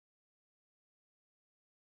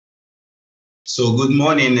So good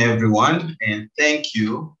morning, everyone, and thank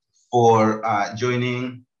you for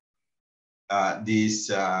joining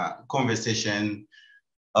this conversation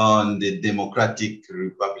on the Democratic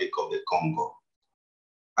Republic of the Congo.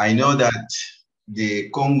 I know that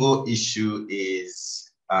the Congo issue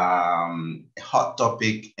is a hot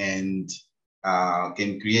topic and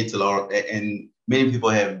can create a lot, and many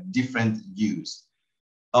people have different views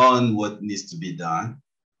on what needs to be done.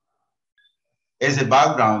 As a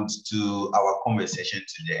background to our conversation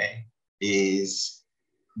today is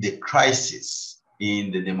the crisis in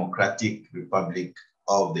the Democratic Republic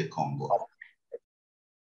of the Congo.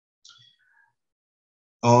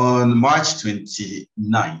 On March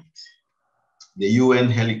 29th, the UN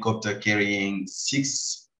helicopter carrying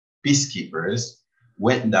 6 peacekeepers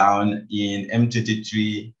went down in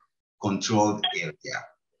M23 controlled area.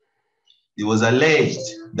 It was alleged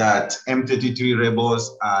that M23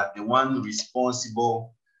 rebels are the one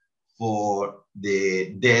responsible for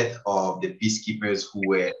the death of the peacekeepers who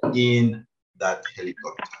were in that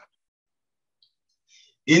helicopter.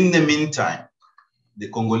 In the meantime, the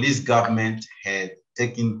Congolese government had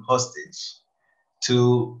taken hostage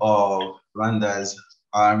 2 of Rwanda's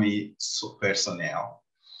army personnel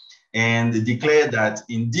and declared that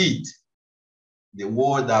indeed the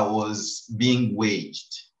war that was being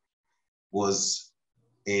waged was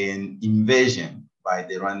an invasion by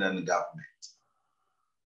the Rwandan government.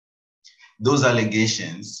 Those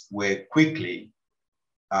allegations were quickly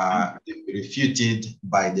refuted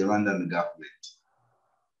by the Rwandan government.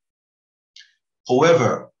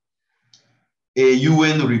 However, a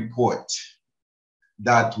UN report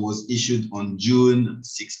that was issued on June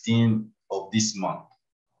 16th of this month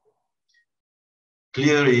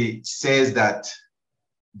clearly says that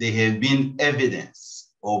there have been evidence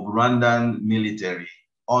of Rwandan military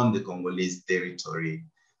on the Congolese territory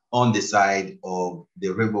on the side of the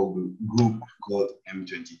rebel group called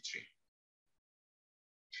M23.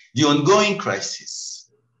 The ongoing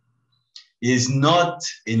crisis is not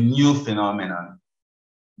a new phenomenon,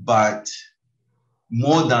 but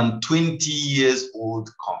more than 20 years old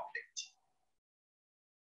conflict.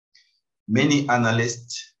 Many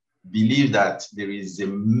analysts believe that there is a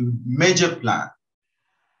major plan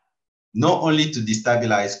not only to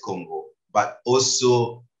destabilize Congo, but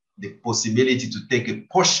also the possibility to take a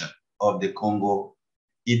portion of the Congo,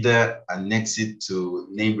 either annex it to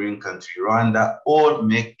neighboring country Rwanda or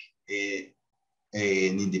make an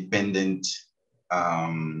independent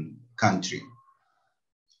country.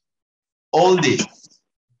 All this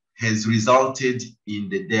has resulted in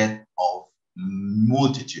the death of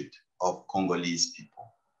multitude of Congolese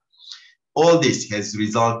people. All this has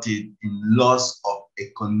resulted in loss of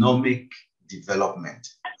economic development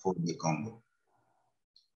for the Congo.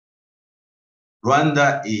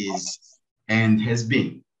 Rwanda is and has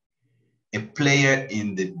been a player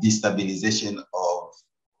in the destabilization of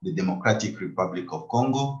the Democratic Republic of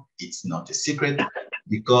Congo. It's not a secret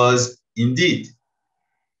because indeed,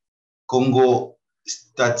 Rwanda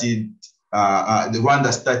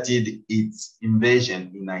started its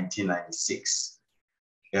invasion in 1996.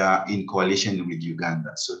 In coalition with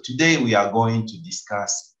Uganda. So today we are going to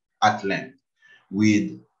discuss at length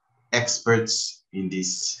with experts in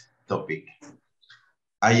this topic.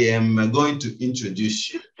 I am going to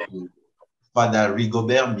introduce you to Father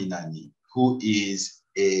Rigobert Minani, who is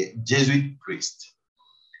a Jesuit priest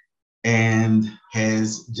and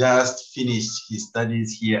has just finished his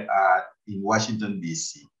studies here in Washington,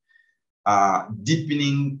 D.C.,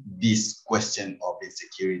 deepening this question of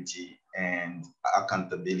insecurity and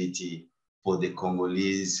accountability for the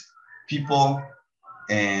Congolese people.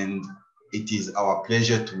 And it is our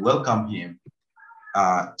pleasure to welcome him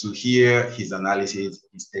to hear his analysis,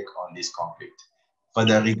 his take on this conflict.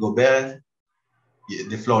 Father Rigobert,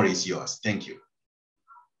 the floor is yours. Thank you.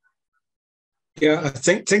 Yeah,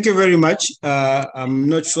 thank you very much. I'm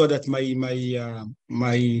not sure that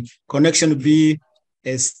my connection will be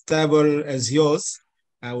as stable as yours.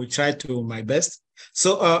 I will try to my best.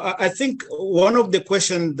 So I think one of the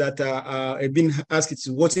questions that I've been asked is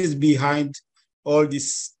what is behind all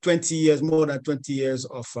these 20 years, more than 20 years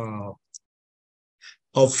of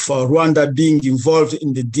Rwanda being involved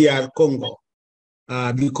in the DR Congo,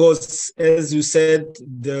 because as you said,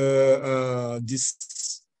 the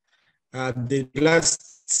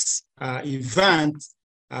last event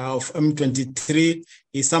of M23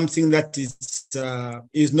 is something that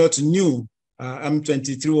is not new.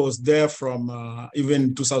 M23 was there from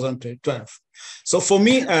even 2012. So for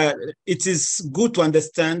me, it is good to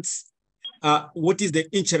understand what is the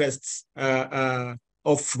interest of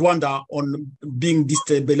Rwanda on being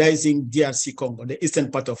destabilizing DRC Congo, the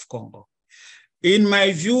eastern part of Congo. In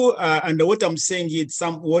my view, and what I'm saying is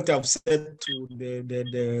what I've said to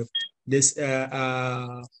the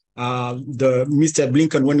Mr.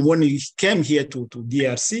 Blinken when he came here to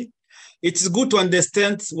DRC. It's good to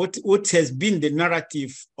understand what has been the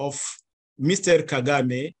narrative of Mr.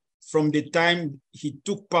 Kagame from the time he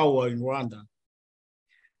took power in Rwanda.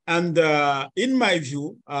 And in my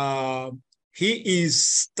view, he is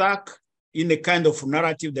stuck in a kind of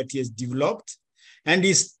narrative that he has developed, and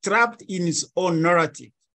is trapped in his own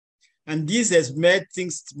narrative. And this has made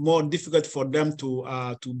things more difficult for them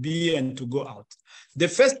to be and to go out. The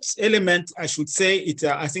first element, I should say,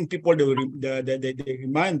 I think people, they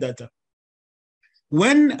remind that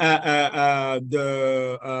when Mr.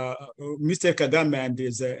 Kagame and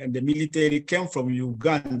the military came from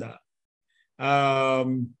Uganda,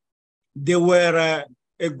 they were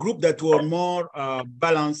a group that were more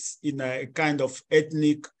balanced in a kind of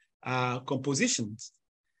ethnic compositions.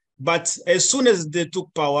 But as soon as they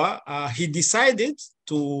took power, he decided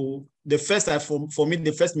to, for me,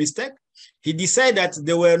 the first mistake, he decided that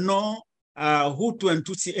there were no Hutu and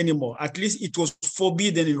Tutsi anymore. At least it was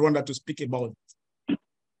forbidden in Rwanda to speak about it.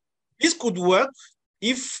 This could work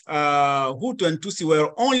if Hutu and Tutsi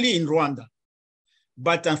were only in Rwanda.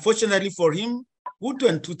 But unfortunately for him, Hutu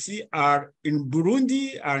and Tutsi are in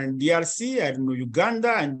Burundi, are in DRC, are in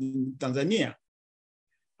Uganda, and in Tanzania.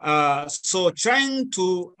 So trying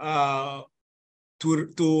to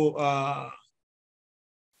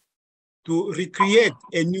recreate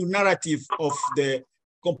a new narrative of the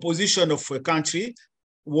composition of a country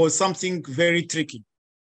was something very tricky.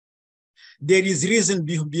 There is reason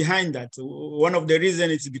behind that. One of the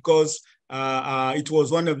reasons is because it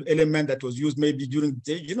was one of the elements that was used maybe during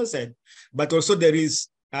the genocide, but also there is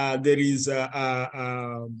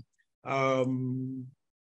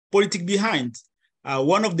politics behind.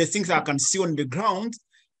 One of the things I can see on the ground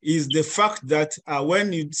is the fact that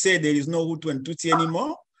when you say there is no Hutu and Tutsi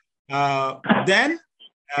anymore, then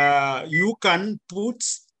you can put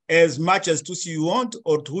as much as Tutsi you want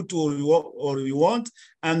or Hutu or you want,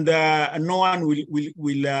 and no one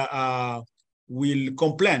will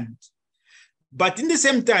complain. But in the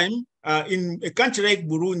same time, in a country like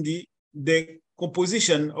Burundi, the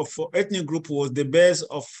composition of ethnic group was the base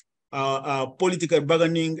of political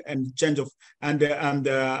bargaining and change of and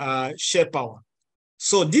share power.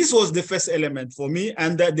 So this was the first element for me,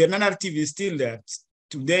 and the narrative is still there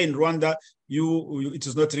today in Rwanda. It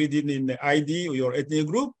is not written in the ID or your ethnic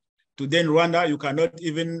group. Today in Rwanda, you cannot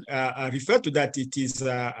even refer to that. It's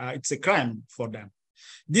a crime for them.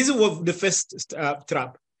 This was the first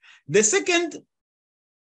trap. The second,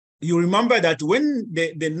 you remember that when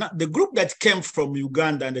the group that came from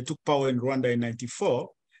Uganda and they took power in Rwanda in '94.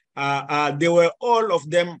 They were all of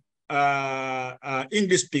them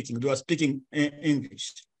English speaking. They were speaking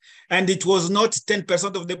English. And it was not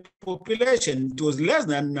 10% of the population. It was less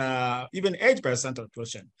than even 8% of the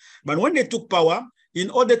population. But when they took power, in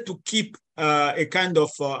order to keep a kind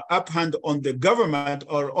of upper on the government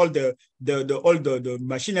or all the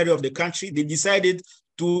machinery of the country, they decided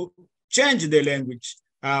to change the language.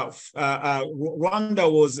 Rwanda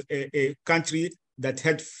was a country that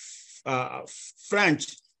had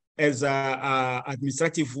French as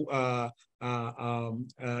administrative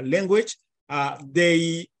language.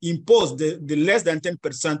 They imposed the less than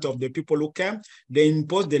 10% of the people who came. They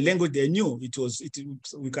imposed the language they knew.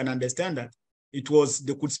 We can understand that. They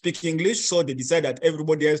could speak English, so they decided that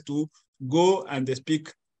everybody has to go and they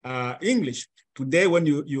speak English. Today, when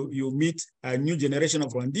you meet a new generation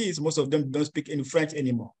of Rwandese, most of them don't speak any French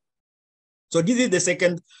anymore. So this is the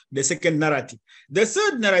second narrative. The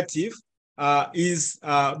third narrative is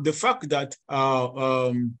the fact that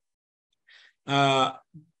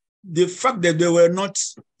there were not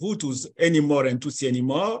Hutus anymore and Tutsi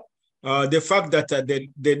anymore. The fact that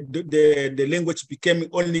the language became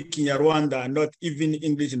only Kinyarwanda, not even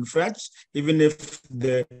English and French, even if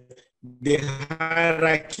the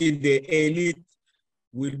hierarchy, the elite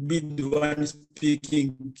will be the one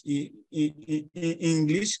speaking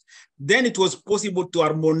English, then it was possible to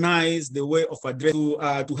harmonize the way of address,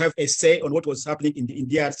 to have a say on what was happening in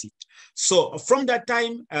DRC. So from that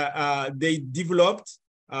time, they developed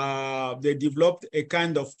a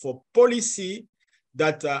kind of policy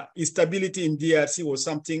that instability in DRC was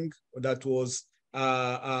something that was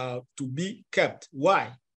to be kept.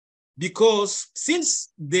 Why? Because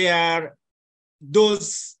since they are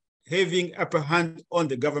those having upper hand on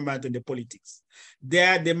the government and the politics, they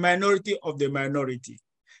are the minority of the minority.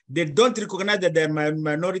 They don't recognize that they're a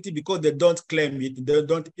minority because they don't claim it. They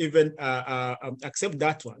don't even accept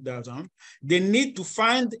that one. They need to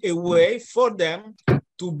find a way for them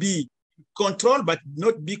to be controlled, but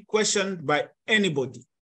not be questioned by anybody.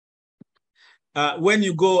 When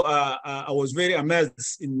you go, I was very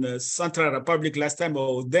amazed in Central Republic last time I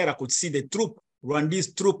was there. I could see the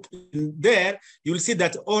Rwandese troop in there. You will see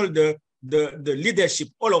that all the leadership,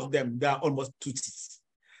 all of them, they are almost Tutsis.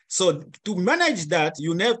 So to manage that,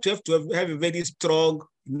 you have to have a very strong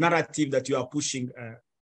narrative that you are pushing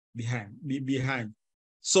behind.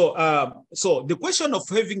 So the question of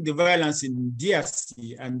having the violence in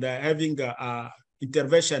DRC and having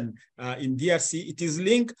intervention in DRC, it is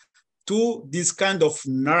linked to this kind of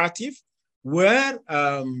narrative where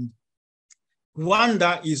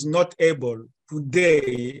Rwanda is not able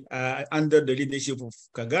today, under the leadership of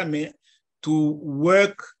Kagame, to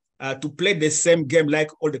work, to play the same game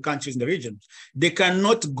like all the countries in the region. They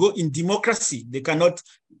cannot go in democracy. They cannot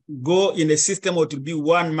go in a system where it will be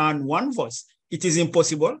one man, one voice. It is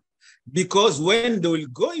impossible, because when they will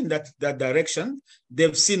go in that direction,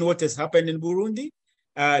 they've seen what has happened in Burundi.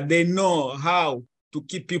 They know how to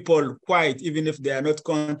keep people quiet, even if they are not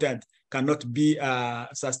content, cannot be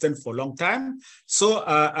sustained for a long time. So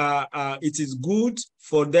it is good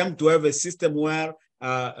for them to have a system where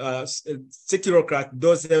securocrats,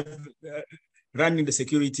 those have running the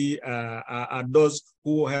security, are those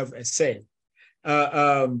who have a say.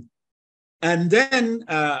 And then,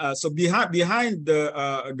 so behind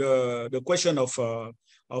the question of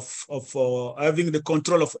having the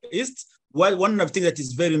control of East, well, one of the things that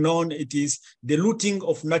is very known, it is the looting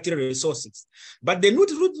of natural resources. But the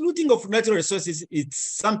looting of natural resources, it's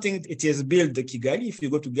something it has built the Kigali. If you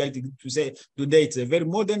go to Kigali, to say today it's a very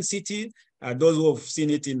modern city. Those who have seen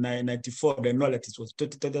it in 1994, they know that it was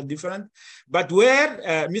totally different. But where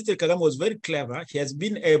Mr. Kagame was very clever, he has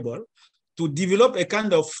been able to develop a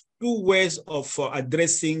kind of two ways of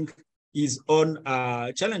addressing his own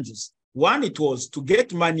challenges. One, it was to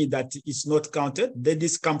get money that is not counted.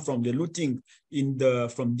 This comes from the looting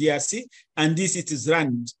from DRC, and this it is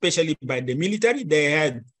run especially by the military. They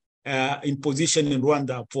had in position in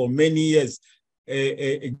Rwanda for many years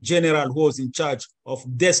a general who was in charge of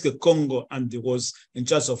Desk Congo and was in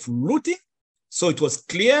charge of looting. So it was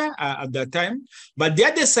clear at that time. But the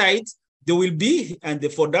other side, there will be, and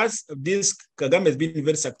for that, this Kagame has been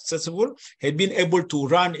very successful, had been able to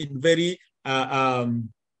run in very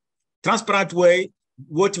transparent way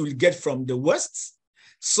what you will get from the West.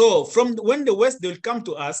 So when the West, they will come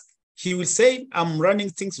to us, he will say, I'm running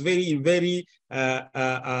things in very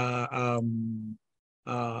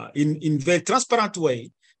transparent way,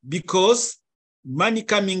 because money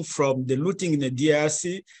coming from the looting in the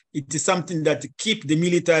DRC, it is something that keep the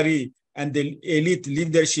military and the elite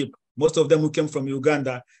leadership, most of them who came from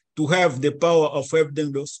Uganda, to have the power of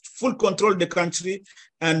having full control of the country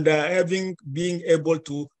and being able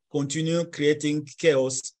to continue creating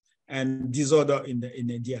chaos and disorder in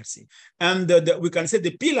the DRC. And we can say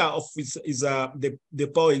the pillar of the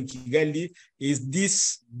power in Kigali is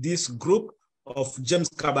this group of James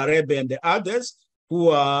Kabarebe and the others who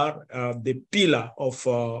are the pillar of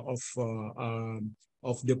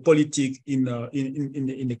the politics in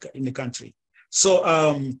the country. So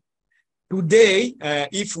today,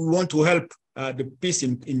 if we want to help the peace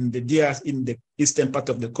in the DRC, in the eastern part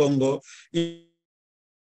of the Congo,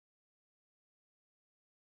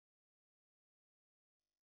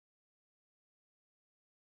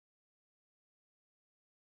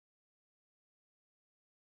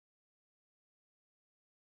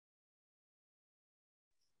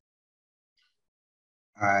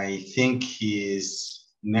 I think his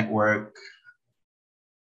network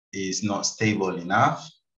is not stable enough.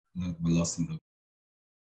 No, we lost him.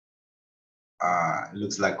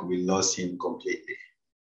 Looks like we lost him completely.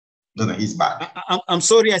 No, he's back. I'm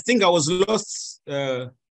sorry. I think I was lost.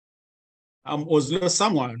 I was lost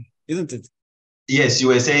somewhere, isn't it? Yes, you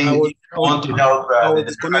were saying I want to help. I was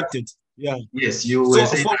disconnected. Yeah. Yes, you were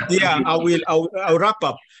saying. Yeah, I'll wrap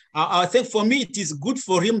up. I think for me it is good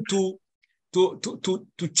for him to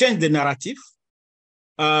change the narrative,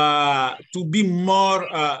 to be more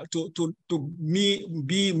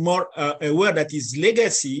be more aware that his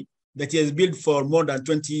legacy that he has built for more than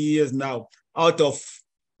 20 years now, out of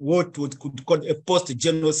what could call a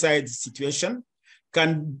post-genocide situation,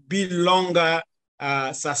 can be longer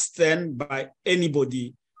sustained by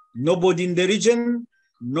anybody. Nobody in the region,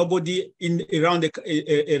 nobody around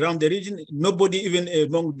the region, nobody even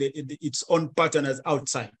among its own partners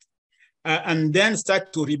outside. And then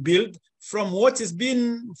start to rebuild from what has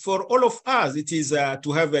been for all of us. It is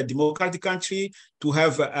to have a democratic country, to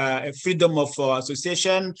have a freedom of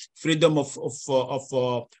association, freedom of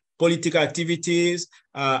political activities,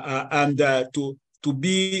 and to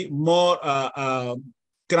be more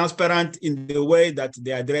transparent in the way that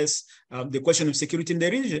they address the question of security in the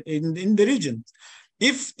region. In the region,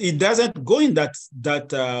 if it doesn't go in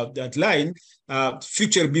that line,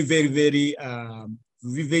 future will be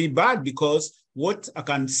very bad, because what I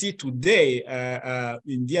can see today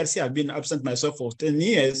in DRC, I've been absent myself for 10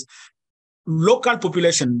 years. Local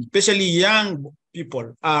population, especially young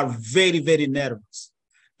people, are very nervous.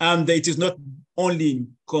 And it is not only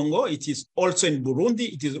in Congo, it is also in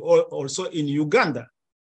Burundi, it is also in Uganda.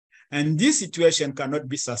 And this situation cannot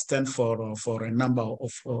be sustained for a number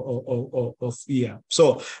of years.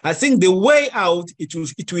 So I think the way out, it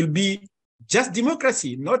will be just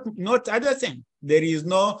democracy, not other thing. There is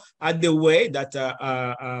no other way that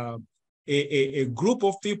a group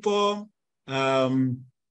of people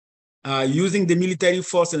using the military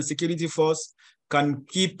force and security force can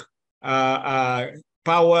keep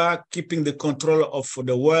power, keeping the control of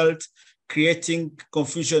the world, creating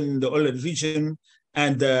confusion in the whole region,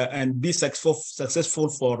 and be successful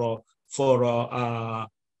for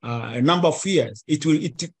a number of years.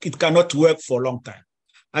 It cannot work for a long time.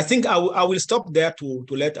 I think I will stop there to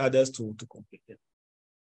let others to complete it.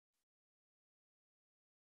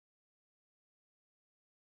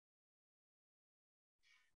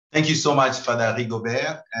 Thank you so much, Father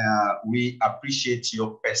Rigobert. We appreciate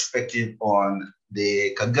your perspective on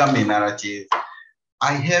the Kagame narrative.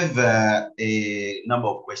 I have a number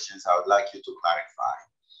of questions I would like you to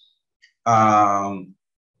clarify.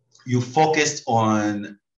 You focused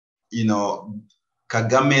on,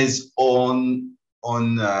 Kagame's own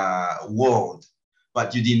world,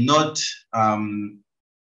 but you did not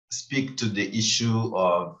speak to the issue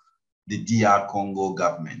of the DR Congo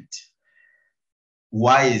government.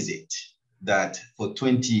 Why is it that for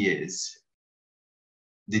 20 years,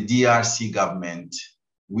 the DRC government,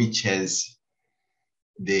 which has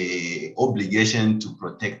the obligation to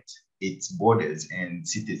protect its borders and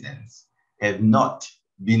citizens, have not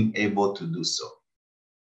been able to do so?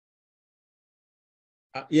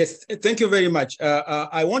 Yes, thank you very much.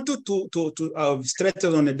 I wanted to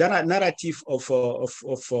straighten on the narrative of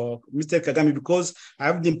Mr. Kagame, because I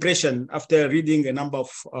have the impression, after reading a number of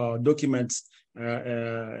documents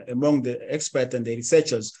among the experts and the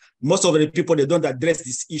researchers, most of the people, they don't address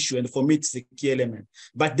this issue, and for me, it's a key element.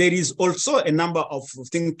 But there is also a number of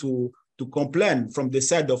things to complain from the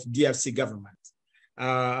side of DRC government.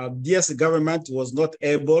 DRC government was not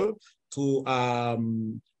able to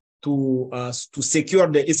secure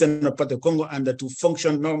the eastern part of Congo and to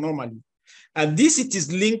function normally. And this, it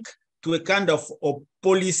is linked to a kind of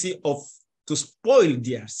policy to spoil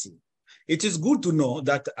DRC. It is good to know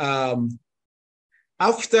that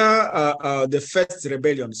after the first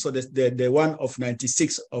rebellion, so the one of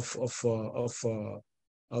 96 of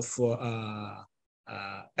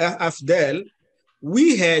AFJN,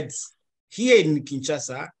 we had here in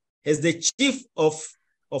Kinshasa as the chief of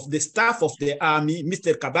the staff of the army,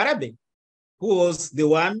 Mr. Kabarabe, who was the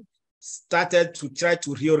one started to try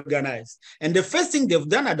to reorganize. And the first thing they've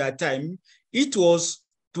done at that time, it was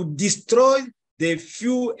to destroy the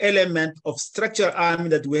few elements of structural army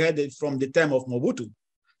that we had from the time of Mobutu.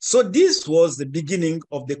 So this was the beginning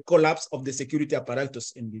of the collapse of the security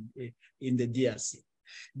apparatus in the DRC.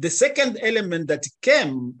 The second element that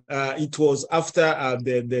came, it was after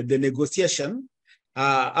the negotiation,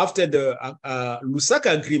 after the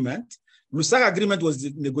Lusaka Agreement. Lusaka Agreement was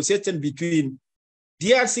the negotiation between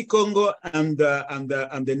DRC Congo and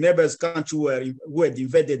the neighbors country who had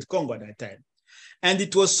invaded Congo at that time. And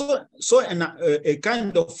it was a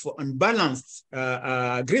kind of unbalanced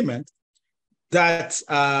agreement that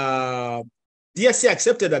DRC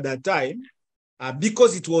accepted at that time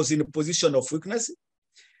because it was in a position of weakness,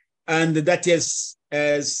 and that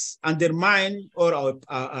has undermined all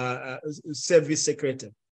our service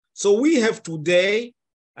secretary. So we have today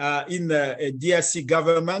in the DRC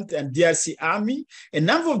government and DRC army, a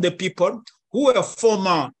number of the people who are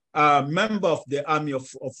former members of the army of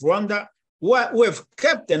Rwanda, who have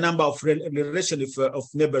kept a number of relations of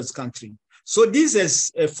neighbors country. So this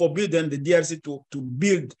has forbidden the DRC to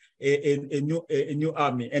build a new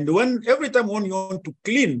army. And every time when you want to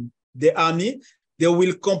clean the army, they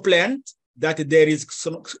will complain that there is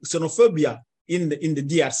xenophobia in the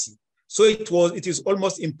DRC. So it is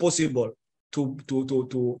almost impossible to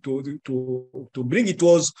bring. It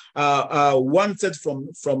was one set from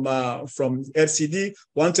RCD,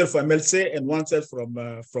 one set from MLC, and one set from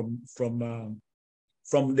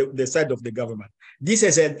the side of the government. This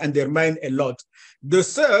has undermined a lot. The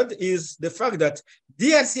third is the fact that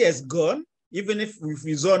DRC has gone, even if with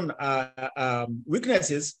its own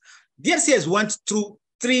weaknesses, DRC has went through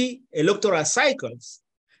 3 electoral cycles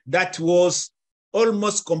that was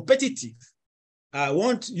almost competitive. I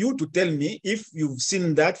want you to tell me if you've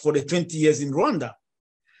seen that for the 20 years in Rwanda.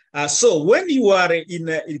 So when you are in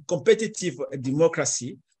a competitive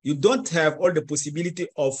democracy, you don't have all the possibility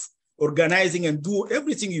of organizing and do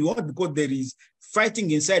everything you want because there is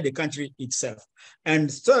fighting inside the country itself.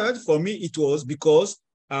 And third, for me, it was because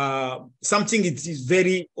something it is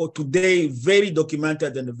very, or today, very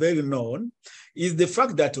documented and very known, is the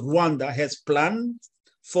fact that Rwanda has planned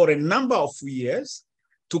for a number of years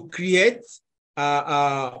to create,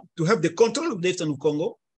 to have the control of the Eastern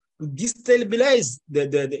Congo, to destabilize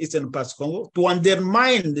the eastern part of Congo, to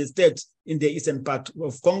undermine the state in the eastern part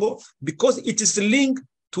of Congo, because it is linked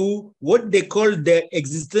to what they call the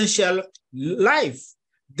existential life.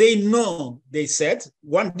 They know, they said,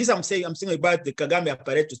 this I'm saying about the Kagame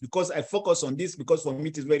apparatus, because I focus on this because for me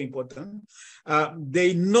it is very important.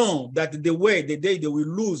 They know that the day they will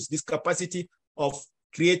lose this capacity of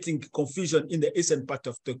creating confusion in the eastern part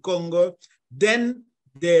of the Congo, then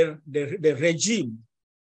the regime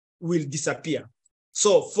will disappear.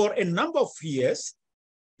 So for a number of years,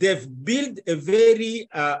 they've built a very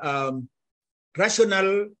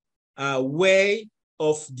rational way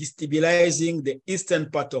of destabilizing the eastern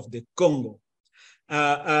part of the Congo.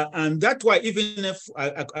 And that's why even if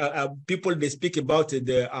people, they speak about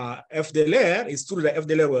the FDLR, it's true that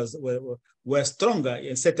FDLR was stronger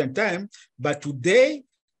in a certain time, but today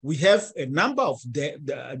we have a number of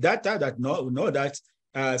data that know that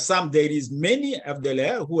there is many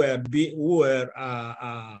FDLR who were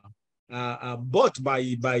bought by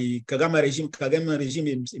Kagame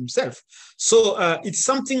regime himself. So it's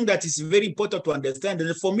something that is very important to understand.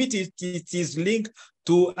 And for me, it is linked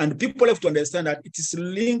to, and people have to understand that it is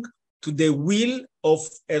linked to the will of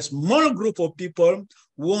a small group of people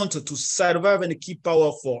who want to survive and keep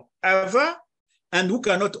power forever, and who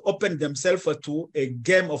cannot open themselves to a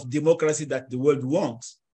game of democracy that the world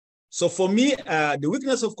wants. So for me, the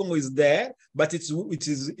weakness of Congo is there, but it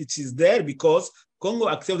is there because Congo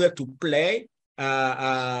accepted to play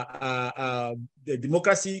the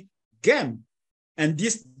democracy game, and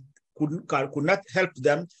this could not help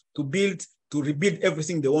them to rebuild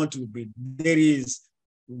everything they want to build. There is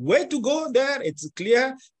way to go there. It's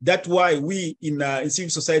clear. That's why we in civil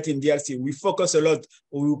society in DRC, we focus a lot.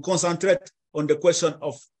 We concentrate on the question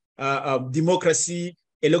of democracy,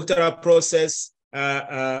 electoral process,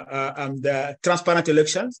 and transparent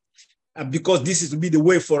elections, because this is to be the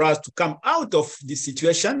way for us to come out of this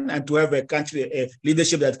situation and to have a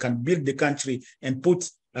leadership that can build the country and put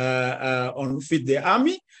on feet the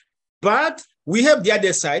army. But we have the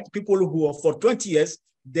other side, people who for 20 years,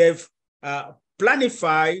 they've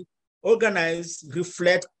planified, organized,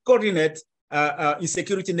 reflect, coordinate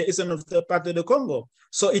insecurity in the eastern part of the Congo.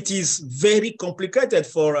 So it is very complicated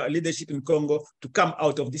for leadership in Congo to come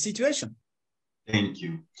out of the situation. Thank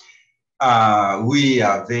you. We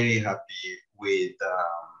are very happy with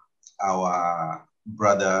our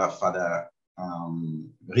brother, Father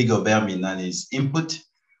Rigobert Minani's input.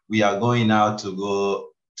 We are going now to go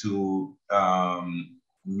to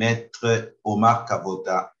Maitre Omar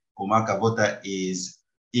Kavota. Omar Kavota is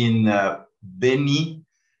in Beni,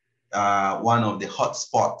 one of the hot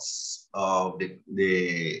spots of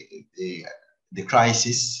the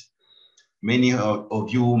crisis. Many of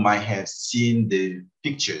you might have seen the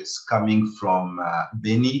pictures coming from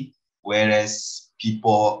Beni, whereas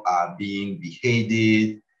people are being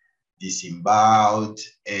beheaded, disemboweled,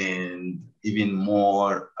 and even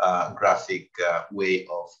more graphic way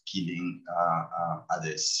of killing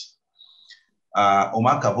others.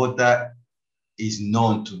 Omar Kavota is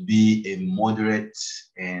known to be a moderate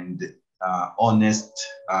and honest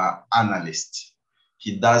analyst.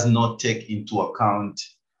 He does not take into account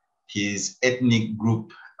his ethnic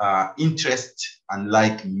group interest,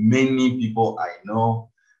 unlike many people I know.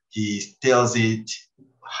 He tells it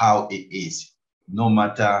how it is, no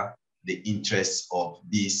matter the interests of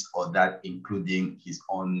this or that, including his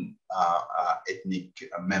own ethnic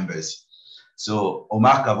members. So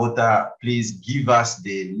Omar Kavota, please give us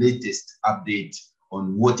the latest update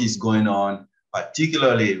on what is going on,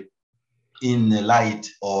 particularly in the light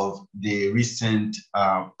of the recent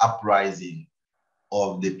uprising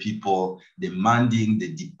of the people demanding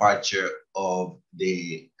the departure of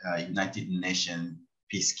the United Nations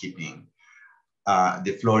peacekeeping.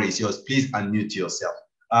 The floor is yours. Please unmute yourself.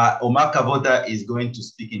 Omar Kavota is going to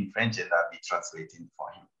speak in French and I'll be translating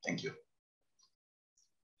for him. Thank you.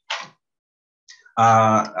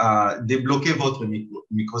 Débloquez votre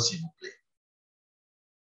micro, s'il vous plaît.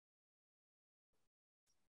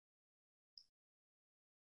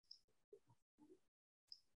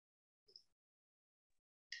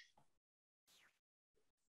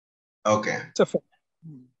 OK.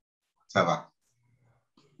 Ça va.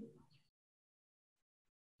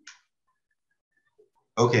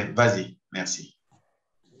 OK, vas-y, merci.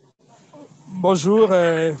 Bonjour,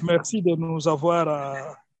 merci de nous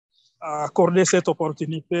avoir accordé cette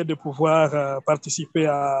opportunité de pouvoir participer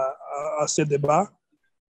à ce débat.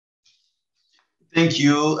 Thank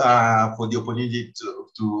you for the opportunity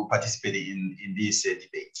to participate in this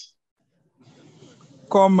debate.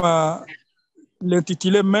 Comme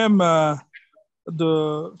l'intitulé même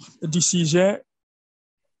du sujet,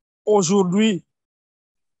 aujourd'hui,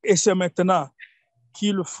 et c'est maintenant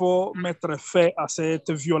qu'il faut mettre fin à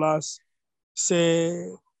cette violence, ces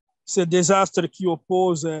désastres qui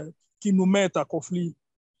opposent, qui nous mettent à conflit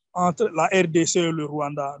entre la RDC et le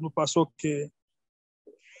Rwanda. Nous pensons que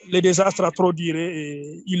les désastres ont trop duré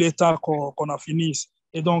et il est temps qu'on en finisse.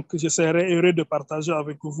 Et donc, je serais heureux de partager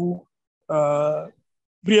avec vous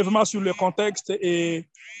brièvement sur le contexte et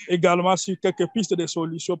également sur quelques pistes de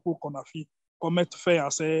solutions pour qu'on mette fin à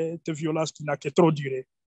cette violence qui n'a que trop duré.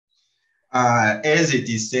 As it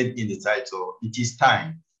is said in the title, it is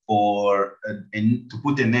time to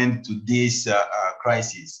put an end to this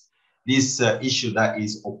crisis, this issue that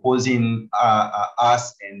is opposing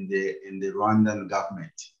us and the Rwandan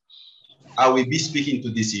government. I will be speaking to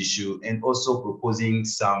this issue and also proposing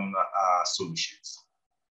some solutions.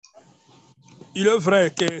 Il est vrai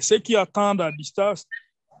que ceux qui attendent à distance,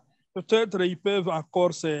 peut-être ils peuvent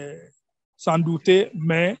encore s'en douter,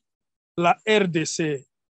 mais la RDC,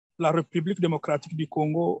 la République démocratique du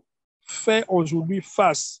Congo, fait aujourd'hui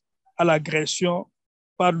face à l'agression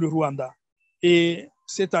par le Rwanda. Et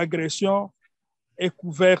cette agression est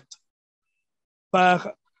couverte par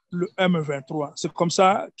le M23. C'est comme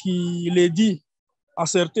ça qu'il est dit en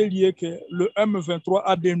certains lieux que le M23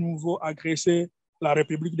 a de nouveau agressé la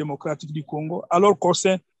République démocratique du Congo, alors qu'on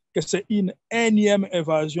sait que c'est une énième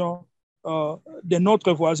invasion de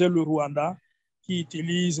notre voisin, le Rwanda, qui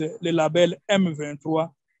utilise le label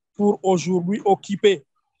M23 pour aujourd'hui occuper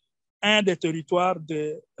un des territoires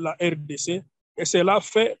de la RDC. Et cela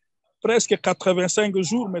fait presque 85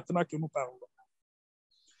 jours maintenant que nous parlons.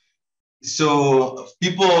 So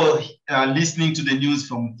people listening to the news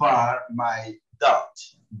from far might doubt,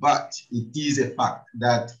 but it is a fact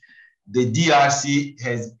that the DRC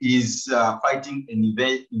is fighting an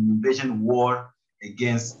invasion war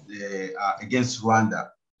against Rwanda.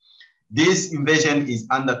 This invasion is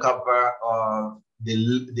under cover of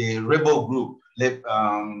the rebel group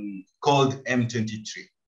called M23.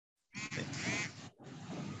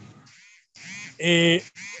 Et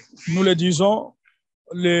nous le disons,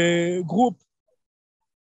 le groupe,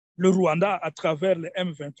 le Rwanda, à travers le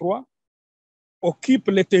M23, occupe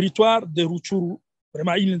le territoire de Rutshuru,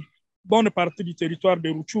 vraiment une bonne partie du territoire de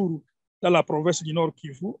Rutshuru dans la province du Nord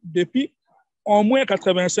Kivu, depuis au moins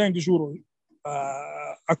 85 jours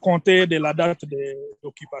à compter de la date de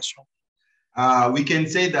l'occupation. We can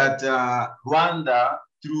say that Rwanda,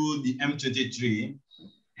 through the M23,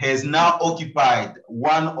 has now occupied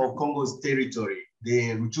one of Congo's territory,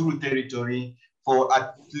 the Rutshuru territory, for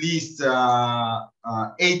at least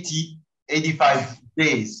 85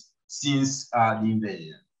 days since the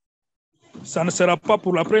invasion. Ça ne sera pas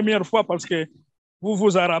pour la première fois parce que vous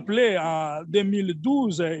vous en rappelez, en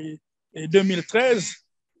 2012 et 2013,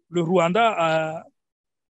 le Rwanda a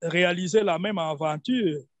réalisé la même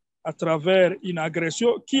aventure à travers une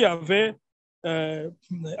agression qui avait,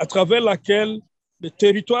 à travers laquelle le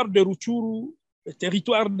territoire de Rutshuru, le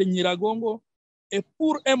territoire de Nyiragongo, et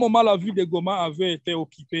pour un moment, la ville de Goma avait été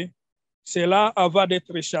occupée. Cela avant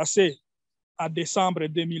d'être chassé en décembre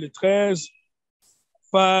 2013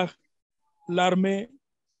 par l'armée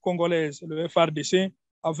congolaise, le FARDC,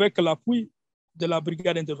 avec l'appui de la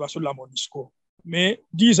brigade d'intervention de la MONUSCO. Mais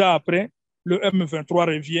 10 ans après, le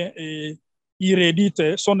M23 revient et il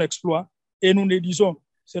réédite son exploit. Et nous le disons,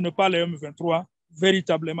 ce n'est pas le M23,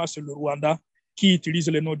 véritablement c'est le Rwanda qui utilise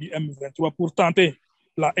le nom du M23 pour tenter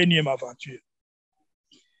la énième aventure.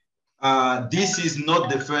 This is not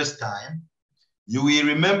the first time. You will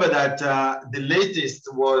remember that the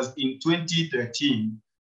latest was in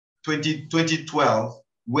 2012,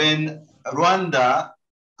 when Rwanda,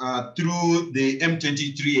 through the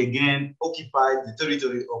M23 again, occupied the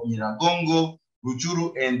territory of Nyiragongo,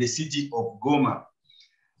 Rutshuru, and the city of Goma.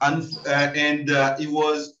 And it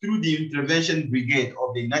was through the intervention brigade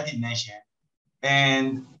of the United Nations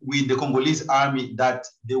and with the Congolese army that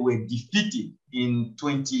they were defeated in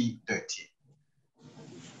 2013.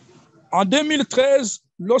 En 2013,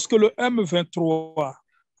 lorsque le M23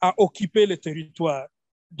 a occupé le territoire,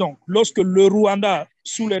 donc lorsque le Rwanda,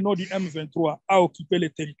 sous le nom du M23, a occupé le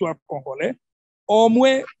territoire congolais, au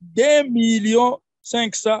moins 2,5 millions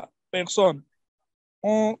de personnes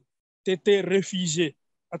ont été réfugiées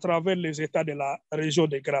à travers les États de la région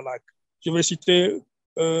des Grands Lacs. Je vais citer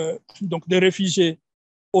donc des réfugiés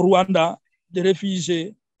au Rwanda, des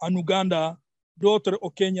réfugiés en Ouganda, d'autres au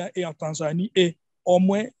Kenya et en Tanzanie, et au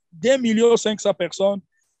moins 2 500 000 personnes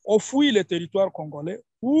ont fui le territoire congolais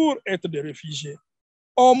pour être des réfugiés.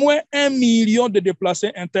 Au moins 1 million de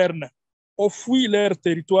déplacés internes ont fui leur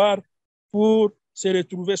territoire pour se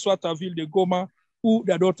retrouver soit à la ville de Goma ou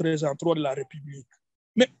dans d'autres endroits de la République.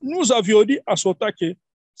 Mais nous avions dit à Sota que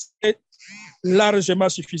c'est largement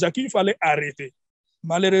suffisant, qu'il fallait arrêter.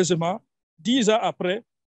 Malheureusement, 10 ans après,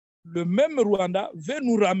 le même Rwanda veut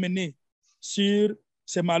nous ramener sur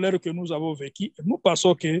ces malheurs que nous avons vécus. Nous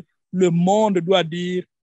pensons que le monde doit dire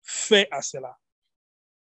fait à cela.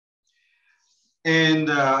 And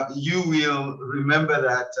you will remember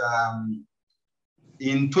that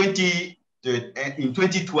in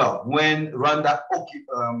 2012, when Rwanda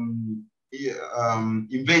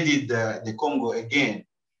invaded the Congo again,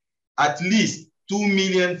 at least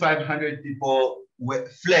 2,500,000 people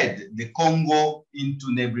fled the Congo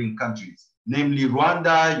into neighboring countries, namely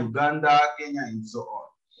Rwanda, Uganda, Kenya, and so on.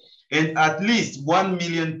 And at least 1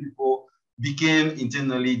 million people became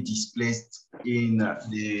internally displaced in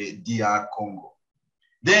the DR Congo.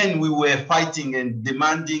 Then we were fighting and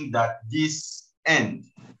demanding that this end.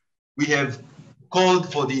 We have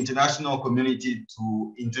called for the international community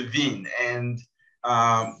to intervene and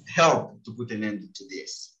help to put an end to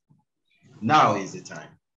this. Now is the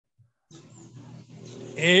time.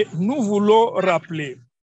 Et nous voulons rappeler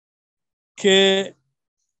qu'il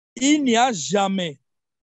n'y a jamais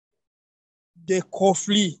de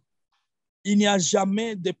conflit, il n'y a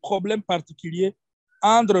jamais de problème particulier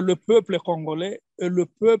entre le peuple congolais et le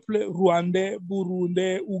peuple rwandais,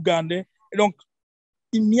 burundais, ougandais. Et donc,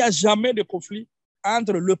 il n'y a jamais de conflit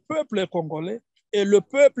entre le peuple congolais et le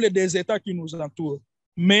peuple des États qui nous entourent.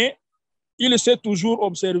 Mais il s'est toujours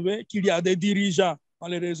observé qu'il y a des dirigeants,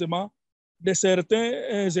 malheureusement, de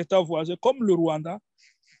certains États voisins, comme le Rwanda,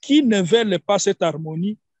 qui ne veulent pas cette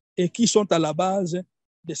harmonie et qui sont à la base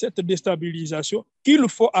de cette déstabilisation qu'il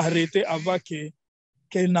faut arrêter avant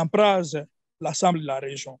qu'elle n'embrase l'ensemble de la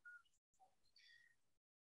région.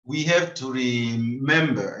 We have to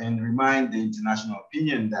remember and remind the international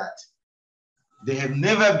opinion that there have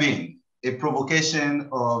never been a provocation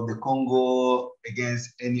of the Congo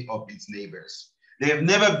against any of its neighbors. There have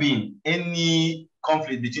never been any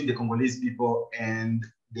conflict between the Congolese people and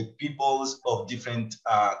the peoples of different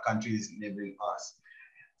countries neighboring us.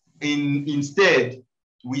 Instead,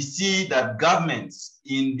 we see that governments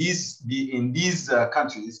in these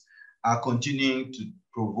countries are continuing to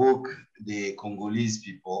provoke the Congolese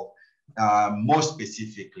people, more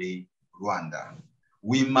specifically Rwanda.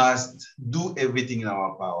 We must do everything in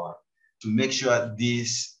our power to make sure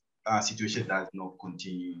this situation does not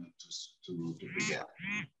continue to prevail.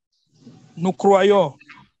 Nous croyons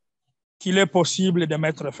qu'il est possible de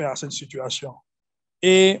mettre fin à cette situation.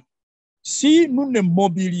 Et si nous ne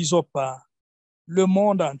mobilisons pas le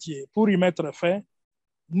monde entier pour y mettre fin,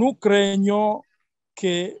 nous craignons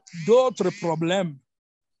que d'autres problèmes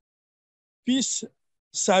puissent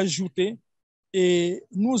s'ajouter et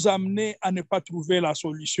nous amener à ne pas trouver la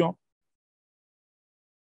solution.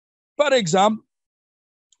 Par exemple,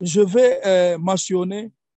 je vais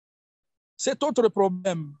mentionner cet autre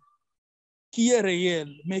problème qui est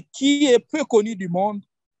réel, mais qui est peu connu du monde,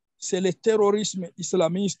 c'est le terrorisme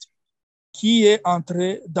islamiste qui est en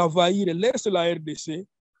train d'envahir l'est de la RDC,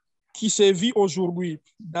 qui se vit aujourd'hui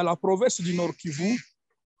dans la province du Nord Kivu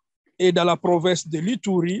et dans la province de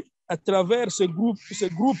l'Ituri, à travers ce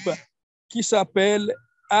groupe qui s'appelle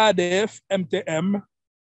ADF-MTM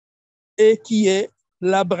et qui est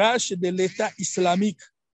la branche de l'État islamique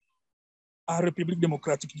en République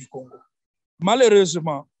démocratique du Congo.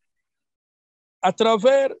 Malheureusement, à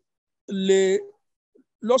travers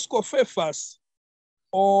lorsqu'on fait face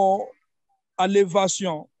à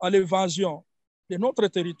l'évasion de notre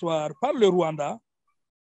territoire par le Rwanda,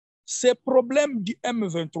 ces problèmes du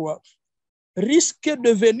M23 risquent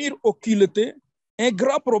de venir occulter un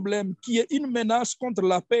grand problème qui est une menace contre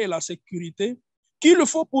la paix et la sécurité qu'il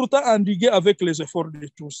faut pourtant endiguer avec les efforts de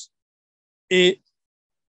tous. Et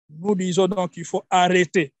nous disons donc qu'il faut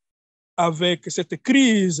arrêter avec cette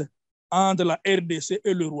crise entre la RDC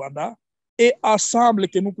et le Rwanda et ensemble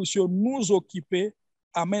que nous puissions nous occuper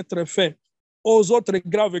à mettre fin aux autres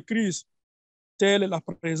graves crises telles la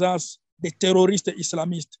présence des terroristes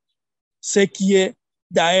islamistes, ce qui est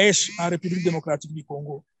Daesh en République démocratique du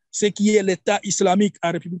Congo, ce qui est l'État islamique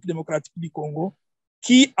en République démocratique du Congo,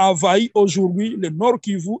 qui envahit aujourd'hui le Nord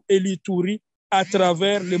Kivu et l'Ituri à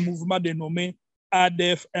travers le mouvement dénommé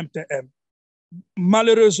ADF-MTM.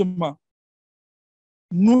 Malheureusement,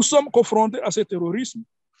 nous sommes confrontés à ce terrorisme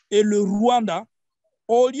et le Rwanda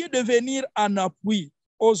au lieu de venir en appui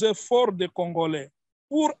aux efforts des Congolais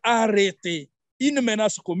pour arrêter une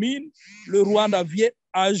menace commune, le Rwanda vient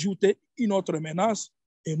ajouter une autre menace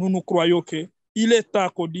et nous croyons qu'il est temps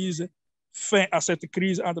qu'on dise fin à cette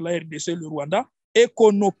crise entre la RDC et le Rwanda et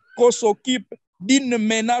qu'on s'occupe d'une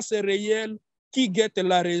menace réelle qui guette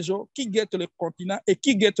la région, qui guette le continent et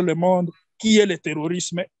qui guette le monde, qui est le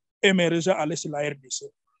terrorisme émergent à l'est de la RDC.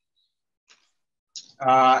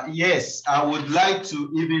 Yes, I would like to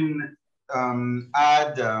even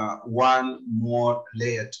add one more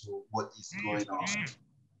layer to what is going on.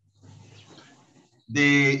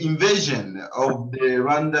 The invasion of the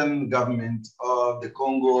Rwandan government of the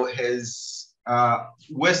Congo has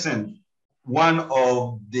worsened one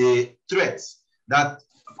of the threats that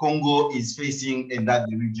Congo is facing and that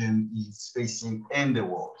the region is facing in the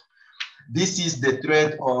world. This is the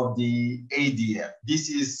threat of the ADF. This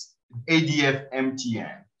is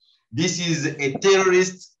ADF-MTN. This is a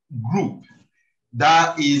terrorist group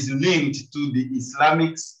that is linked to the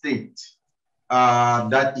Islamic State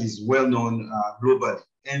that is well known globally.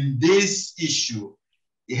 And this issue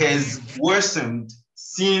has worsened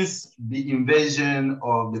since the invasion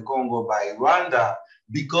of the Congo by Rwanda,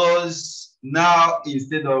 because now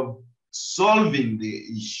instead of solving the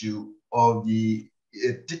issue of the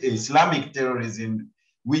Islamic terrorism,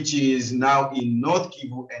 which is now in North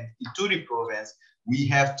Kivu and Ituri province, we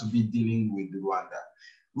have to be dealing with Rwanda.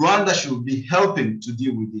 Rwanda should be helping to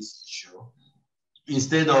deal with this issue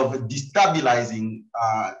instead of destabilizing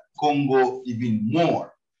Congo even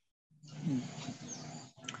more.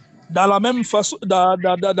 Dans la même façon, dans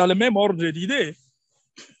le même ordre d'idée,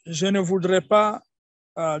 je ne voudrais pas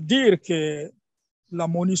dire que la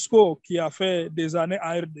MONUSCO, qui a fait des années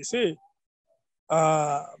à RDC,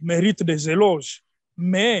 mérite des éloges.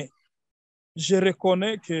 Mais je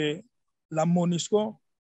reconnais que la MONUSCO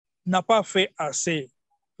n'a pas fait assez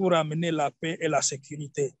pour amener la paix et la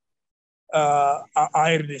sécurité en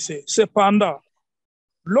RDC. Cependant,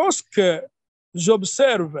 lorsque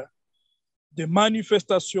j'observe des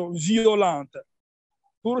manifestations violentes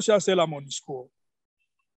pour chasser la MONUSCO,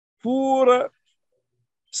 pour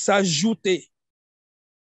s'ajouter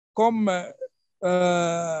comme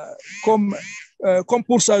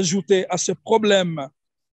pour s'ajouter à ce problème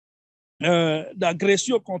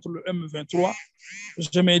d'agression contre le M23,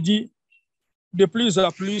 je me dis, de plus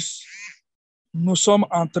en plus, nous sommes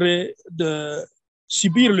en train de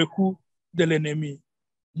subir le coup de l'ennemi.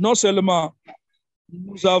 Non seulement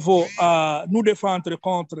nous avons à nous défendre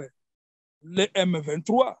contre le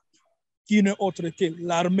M23, qui n'est autre que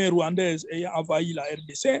l'armée rwandaise ayant envahi la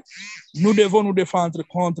RDC, nous devons nous défendre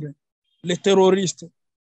contre les terroristes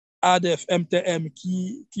ADF, MTM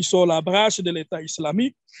qui sont la branche de l'État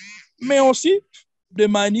islamique, mais aussi de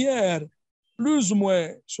manière plus ou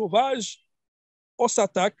moins sauvage, on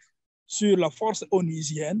s'attaque sur la force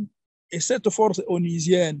onusienne, et cette force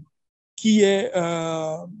onusienne qui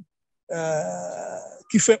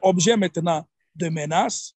fait objet maintenant de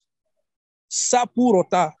menaces, ça pour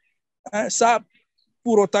autant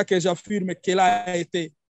que j'affirme qu'elle a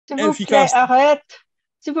été efficace.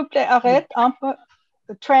 S'il vous plaît, arrête un peu.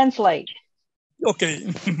 Translate. Okay.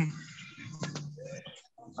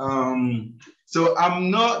 So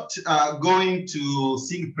I'm not going to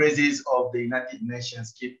sing praises of the United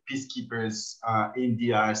Nations peacekeepers in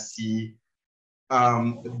DRC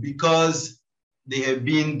because they have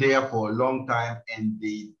been there for a long time and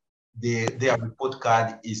their report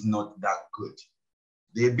card is not that good.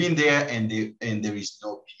 They've been there and there is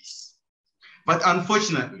no peace. But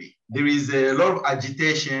unfortunately, there is a lot of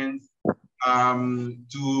agitation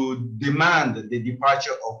to demand the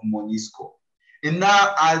departure of MONUSCO. And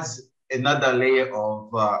now adds another layer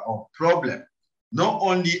of problem. Not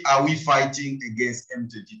only are we fighting against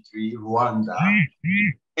M23, Rwanda,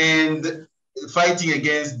 and fighting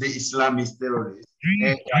against the Islamist terrorists,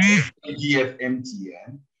 ADF,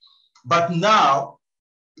 MTN, but now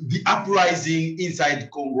the uprising inside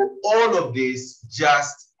Congo, all of this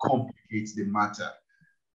just complicates the matter.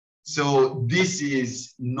 So this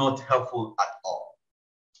is not helpful at all.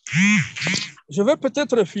 Je vais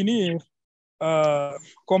peut-être finir,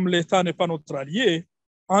 comme l'État n'est pas notre allié,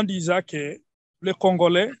 en disant que les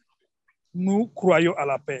Congolais, nous croyons à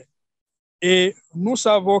la paix. Et nous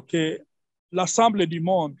savons que l'ensemble du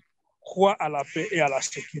monde croit à la paix et à la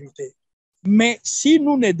sécurité. Mais si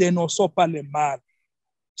nous ne dénonçons pas le mal,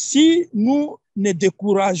 si nous ne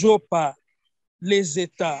décourageons pas les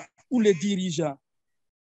États ou les dirigeants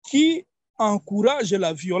qui encouragent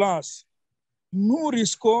la violence, nous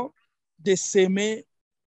risquons de s'aimer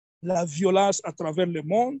la violence à travers le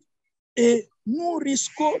monde et nous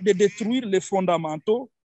risquons de détruire les fondamentaux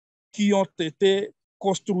qui ont été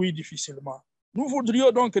construit difficilement. Nous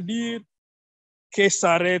voudrions donc dire que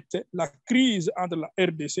s'arrête la crise entre la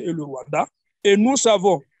RDC et le Rwanda. Et nous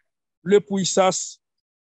savons les puissances,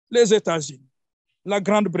 les États-Unis, la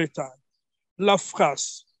Grande-Bretagne, la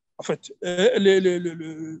France, en fait,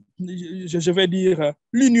 je vais dire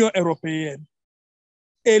l'Union européenne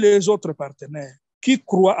et les autres partenaires qui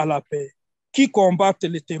croient à la paix, qui combattent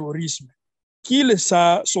le terrorisme, qui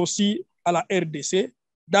s'associent à la RDC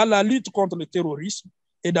dans la lutte contre le terrorisme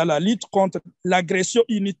et dans la lutte contre l'agression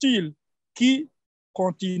inutile qui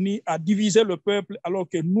continue à diviser le peuple alors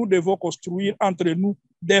que nous devons construire entre nous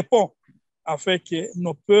des ponts afin que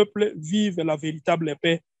nos peuples vivent la véritable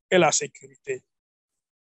paix et la sécurité.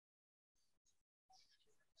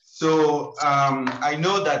 So I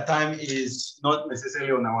know that time is not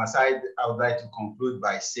necessarily on our side. I would like to conclude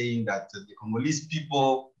by saying that the Congolese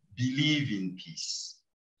people believe in peace.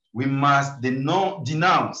 We must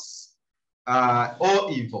denounce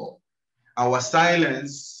all evil. Our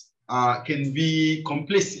silence can be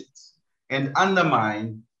complicit and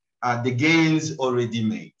undermine the gains already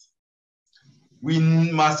made. We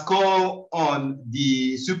must call on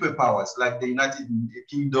the superpowers like the United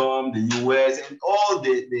Kingdom, the US, and all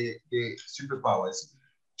the superpowers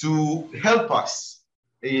to help us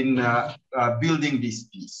in building this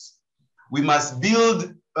peace. We must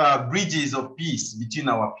build bridges of peace between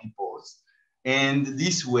our peoples. And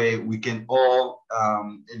this way we can all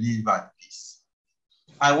live at peace.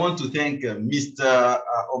 I want to thank Mr.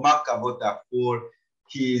 Omar Kavota for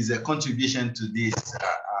his contribution to this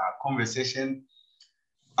conversation.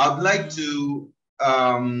 I'd like to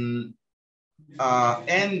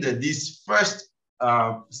end this first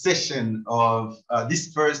session of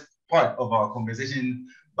this first part of our conversation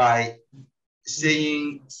by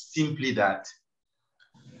saying simply that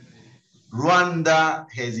Rwanda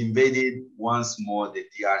has invaded once more the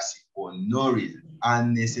DRC for no reason,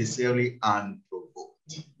 unnecessarily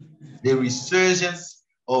unprovoked. The resurgence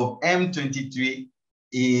of M23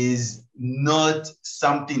 is not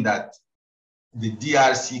something that the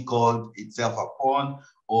DRC called itself upon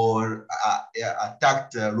or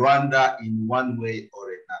attacked Rwanda in one way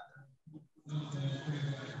or another.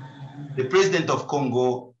 The president of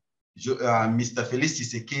Congo, Mr. Félix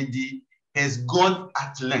Tshisekedi, has gone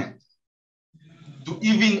at length to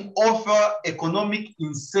even offer economic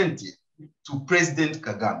incentive to President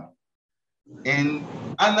Kagame. And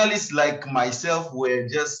analysts like myself were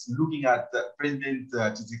just looking at President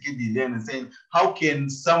Tshisekedi then and saying, how can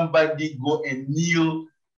somebody go and kneel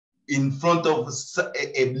in front of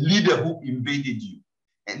a leader who invaded you?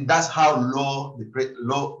 And that's how low the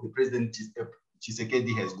President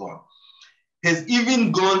Tshisekedi has gone. Has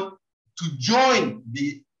even gone to join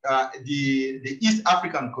the East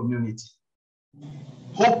African community,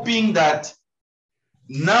 hoping that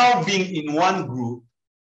now being in one group,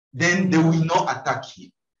 then they will not attack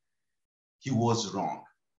him. He was wrong.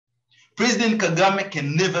 President Kagame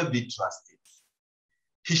can never be trusted.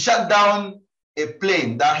 He shut down a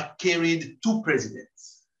plane that carried 2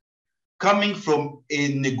 presidents coming from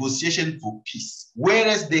a negotiation for peace,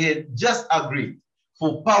 whereas they had just agreed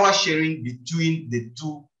for power sharing between the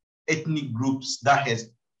 2 ethnic groups that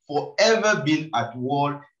has forever been at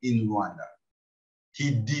war in Rwanda.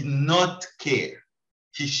 He did not care.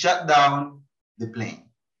 He shut down the plane.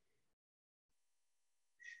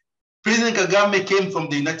 President Kagame came from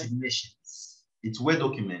the United Nations. It's well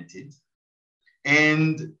documented,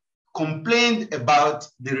 and complained about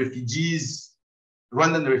the refugees,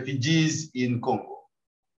 Rwandan refugees in Congo.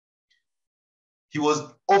 He was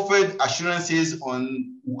offered assurances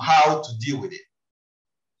on how to deal with it.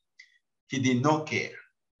 He did not care.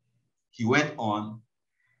 He went on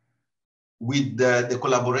with the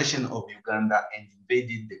collaboration of Uganda and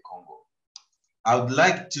invaded the Congo. I would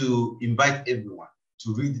like to invite everyone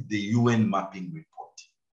to read the UN mapping report.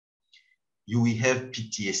 You will have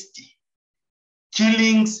PTSD.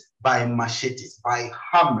 Killings by machetes, by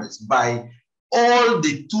hammers, by all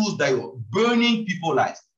the tools that were burning people's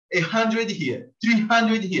lives. 100 here,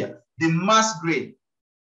 300 here. The mass grave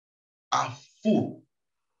are full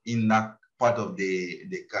in that part of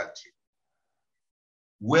the country.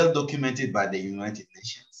 Well documented by the United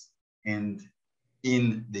Nations and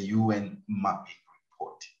in the UN mapping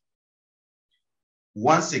report.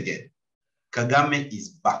 Once again, Kagame is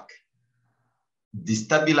back,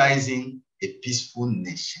 destabilizing a peaceful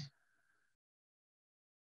nation.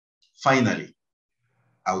 Finally,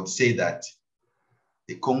 I would say that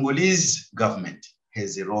the Congolese government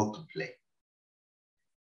has a role to play.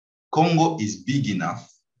 Congo is big enough.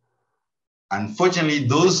 Unfortunately,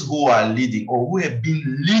 those who are leading or who have been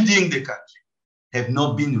leading the country have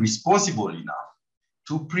not been responsible enough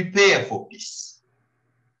to prepare for peace.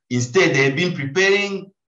 Instead, they've been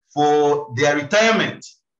preparing for their retirement,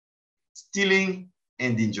 stealing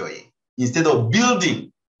and enjoying, instead of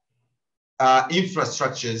building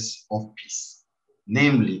infrastructures of peace,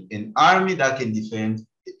 namely an army that can defend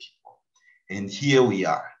the people. And here we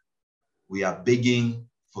are begging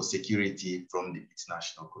for security from the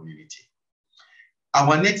international community.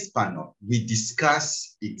 Our next panel, we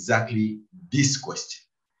discuss exactly this question.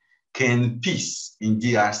 Can peace in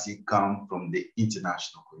DRC come from the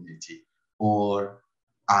international community, or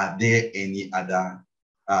are there any other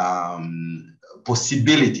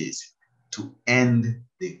possibilities to end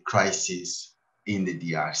the crisis in the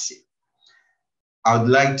DRC? I would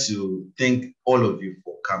like to thank all of you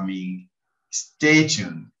for coming. Stay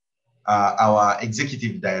tuned. Our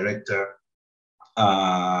executive director,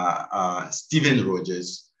 Stephen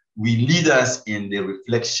Rogers, will lead us in the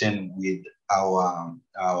reflection with our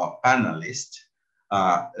panelists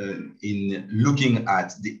in looking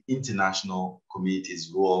at the international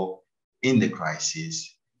community's role in the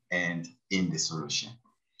crisis and in the solution.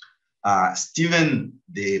 Stephen,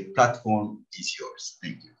 the platform is yours.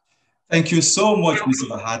 Thank you. Thank you so much, Mr.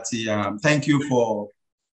 Bahati. Thank you for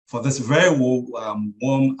this very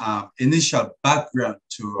warm initial background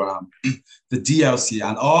to the DRC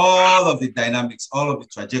and all of the dynamics, all of the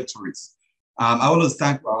trajectories. I want to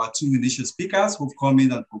thank our two initial speakers who've come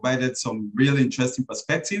in and provided some really interesting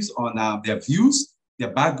perspectives on their views,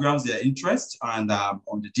 their backgrounds, their interests, and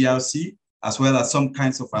on the DRC, as well as some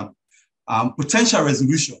kinds of potential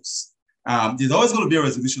resolutions. There's always going to be a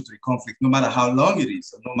resolution to a conflict, no matter how long it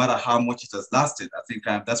is, no matter how much it has lasted. I think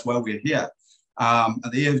that's why we're here.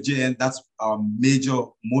 At the AFJN, that's our major,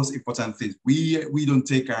 most important thing. We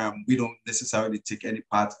don't necessarily take any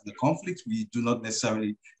part in the conflict. We do not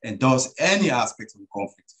necessarily endorse any aspect of the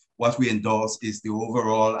conflict. What we endorse is the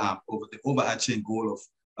overall, the overarching goal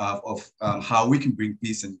of how we can bring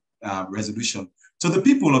peace and resolution to the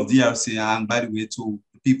people of DRC and, by the way, to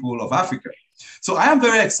the people of Africa. So I am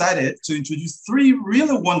very excited to introduce three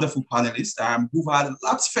really wonderful panelists who've had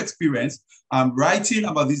lots of experience writing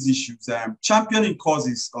about these issues, championing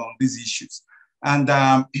causes on these issues. And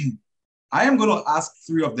I am going to ask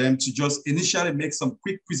three of them to just initially make some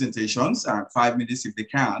quick presentations, 5 minutes if they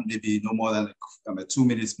can, maybe no more than 2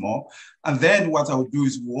 minutes more. And then what I will do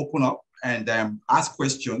is we'll open up and ask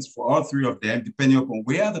questions for all three of them, depending upon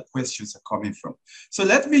where the questions are coming from. So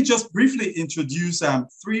let me just briefly introduce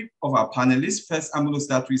three of our panelists. First, I'm going to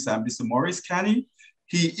start with Mr. Maurice Kani.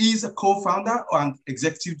 He is a co-founder and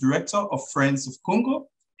executive director of Friends of Congo.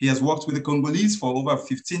 He has worked with the Congolese for over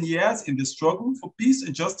 15 years in the struggle for peace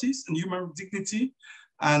and justice and human dignity.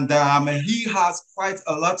 And he has quite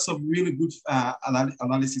a lot of really good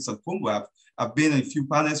analysis of Congo. I've been in a few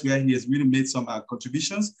panels where he has really made some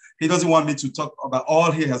contributions. He doesn't want me to talk about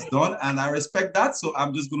all he has done, and I respect that, so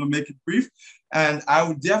I'm just going to make it brief. And I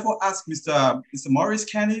would therefore ask Mr. Maurice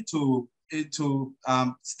Kani to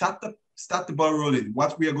start the ball rolling.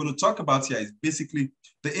 What we are going to talk about here is basically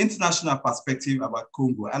the international perspective about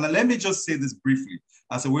Congo. And let me just say this briefly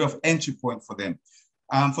as a way of entry point for them.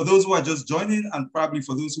 For those who are just joining, and probably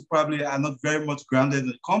for those who probably are not very much grounded in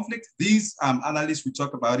the conflict, these analysts will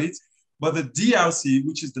talk about it. But the DRC,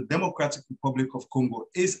 which is the Democratic Republic of Congo,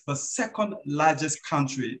 is the second largest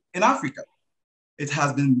country in Africa. It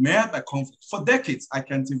has been marred by conflict for decades. I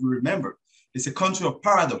can't even remember. It's a country of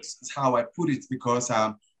paradox, is how I put it, because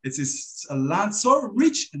it is a land so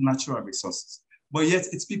rich in natural resources, but yet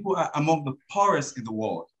its people are among the poorest in the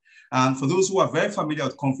world. And for those who are very familiar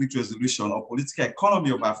with conflict resolution or political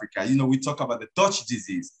economy of Africa, we talk about the Dutch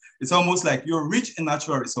disease. It's almost like you're rich in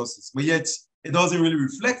natural resources, but yet it doesn't really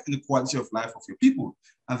reflect in the quality of life of your people.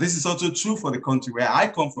 And this is also true for the country where I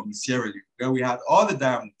come from, Sierra Leone, where we had all the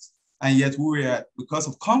diamonds, and yet we were, because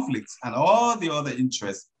of conflicts and all the other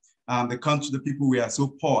interests, the people were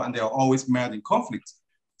so poor, and they are always marred in conflict.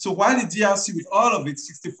 So while the DRC, with all of it,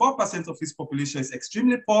 64% of its population is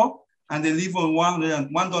extremely poor, and they live on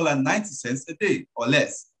 $1.90 a day or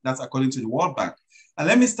less. That's according to the World Bank. And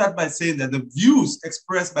let me start by saying that the views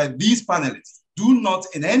expressed by these panelists do not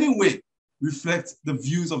in any way reflect the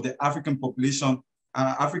views of the African population,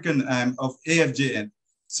 of AFJN.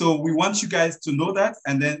 So we want you guys to know that.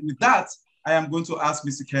 And then with that, I am going to ask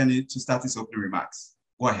Mr. Kenny to start his opening remarks.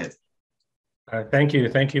 Go ahead. Thank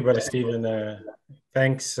you, Brother Stephen.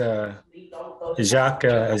 Thanks, Jacques,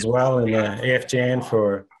 as well, and AFJN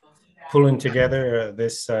for pulling together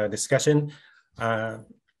this discussion. I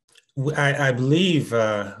believe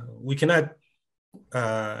we cannot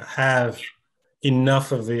have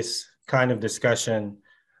enough of this kind of discussion,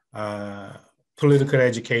 political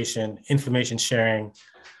education, information sharing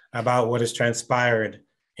about what has transpired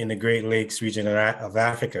in the Great Lakes region of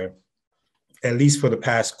Africa, at least for the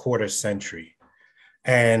past quarter century.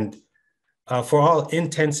 And for all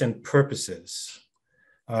intents and purposes,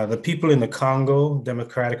 the people in the Congo,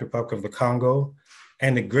 Democratic Republic of the Congo,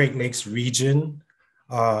 and the Great Lakes region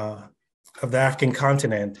of the African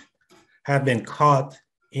continent have been caught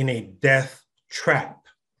in a death trap.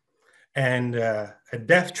 And a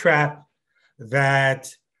death trap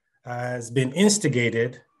that has been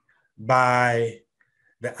instigated by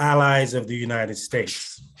the allies of the United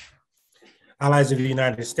States. Allies of the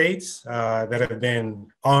United States that have been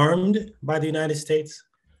armed by the United States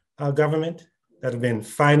government, that have been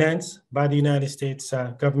financed by the United States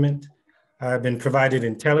government, have been provided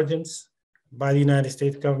intelligence by the United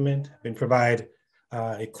States government, been provided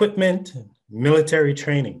equipment, military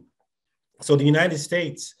training. So the United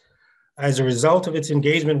States, as a result of its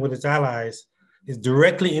engagement with its allies, is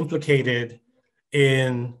directly implicated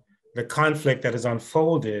in the conflict that has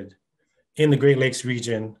unfolded in the Great Lakes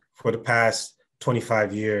region for the past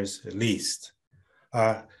 25 years at least.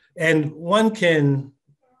 And one can,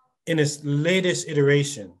 in its latest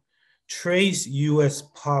iteration, trace US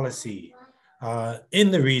policy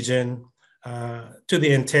in the region to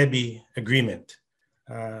the Entebbe Agreement,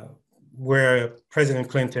 where President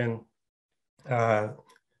Clinton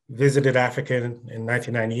visited Africa in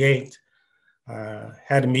 1998,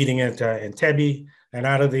 had a meeting at Entebbe, and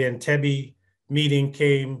out of the Entebbe meeting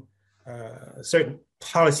came a certain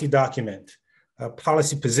policy document,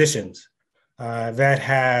 policy positions that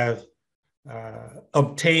have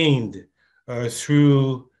obtained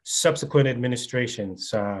through subsequent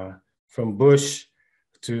administrations, from Bush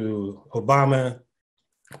to Obama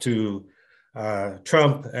to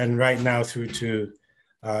Trump, and right now through to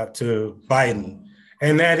Biden.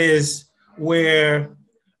 And that is where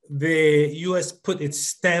the US put its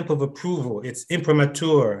stamp of approval, its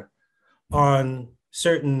imprimatur on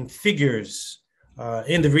certain figures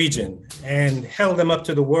in the region and held them up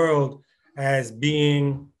to the world as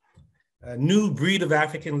being a new breed of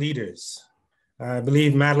African leaders. I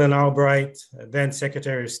believe Madeleine Albright, then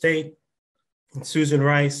Secretary of State, and Susan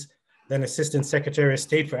Rice, then Assistant Secretary of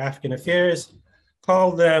State for African Affairs,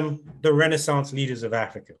 called them the Renaissance leaders of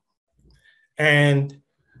Africa. And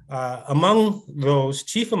among those,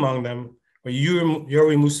 chief among them, were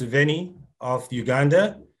Yoweri Museveni of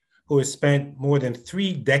Uganda, who has spent more than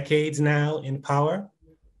 3 decades now in power,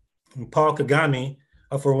 and Paul Kagame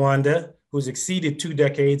of Rwanda, who's exceeded 2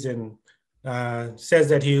 decades and says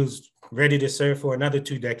that he was ready to serve for another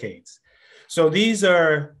 2 decades. So these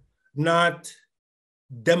are not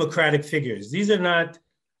democratic figures. These are not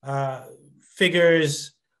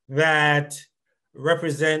figures that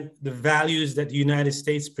represent the values that the United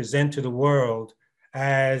States present to the world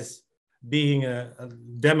as being a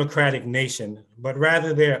democratic nation, but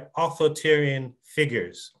rather they're authoritarian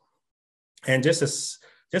figures. And just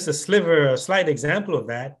a sliver, a slight example of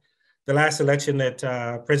that, the last election that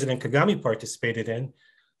President Kagame participated in,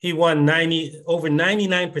 he won over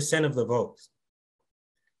 99% of the votes.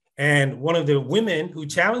 And one of the women who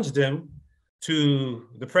challenged him to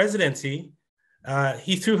the presidency,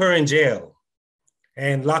 he threw her in jail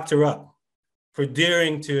and locked her up for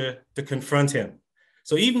daring to confront him.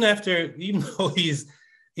 So even though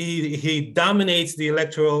he dominates the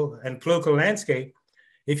electoral and political landscape,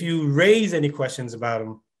 if you raise any questions about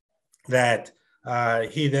him, that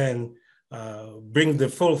he then brings the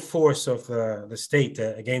full force of the state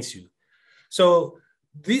against you. So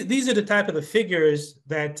these are the type of the figures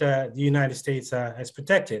that the United States has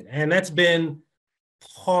protected. And that's been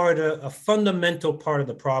a fundamental part of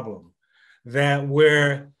the problem, that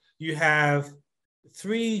where you have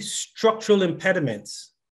 3 structural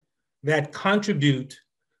impediments that contribute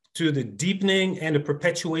to the deepening and the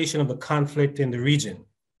perpetuation of the conflict in the region.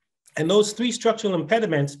 And those 3 structural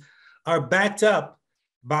impediments are backed up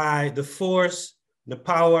by the force, the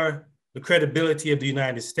power, the credibility of the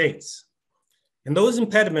United States. And those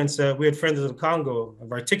impediments, we at Friends of the Congo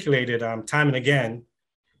have articulated time and again,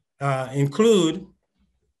 include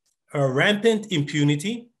a rampant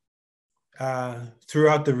impunity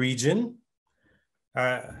throughout the region,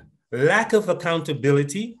 lack of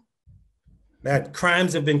accountability, that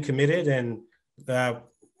crimes have been committed and the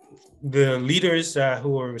leaders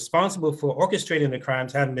who are responsible for orchestrating the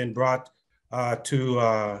crimes haven't been brought to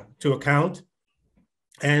account.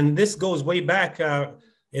 And this goes way back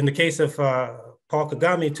in the case of Paul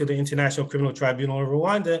Kagame to the International Criminal Tribunal in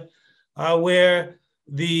Rwanda, where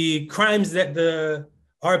the crimes that the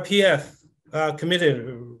RPF committed,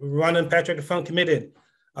 Rwandan Patriotic Front committed,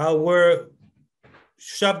 were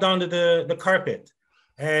shoved onto the carpet.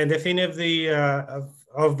 And if any of the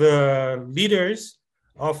leaders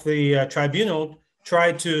of the tribunal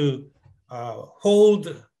tried to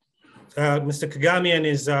hold Mr. Kagame and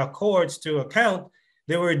his cohorts to account,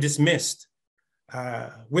 they were dismissed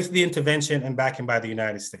with the intervention and backing by the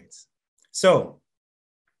United States. So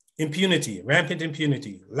impunity, rampant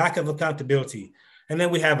impunity, lack of accountability, and then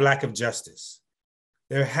we have lack of justice.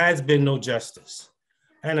 There has been no justice.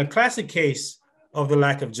 And a classic case of the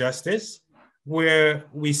lack of justice where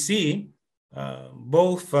we see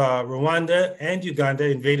both Rwanda and Uganda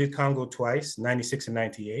invaded Congo twice, 96 and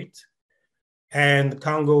 98. And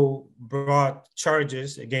Congo brought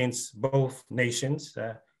charges against both nations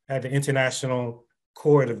at the International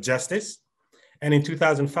Court of Justice. And in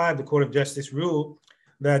 2005, the Court of Justice ruled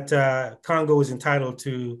that Congo is entitled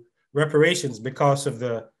to reparations because of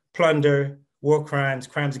the plunder, war crimes,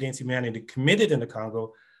 crimes against humanity committed in the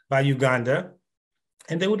Congo by Uganda.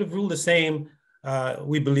 And they would have ruled the same,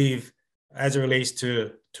 we believe, as it relates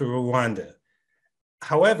to Rwanda.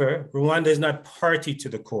 However, Rwanda is not party to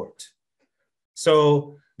the court.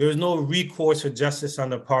 So there is no recourse for justice on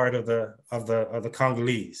the part of the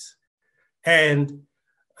Congolese. And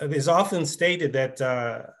it is often stated that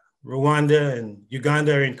Rwanda and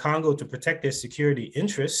Uganda are in Congo to protect their security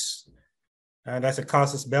interests. That's a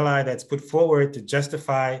casus belli that's put forward to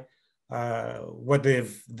justify what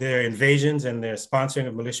their invasions and their sponsoring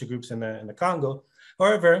of militia groups in the Congo.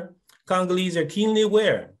 However, Congolese are keenly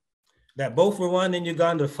aware that both Rwanda and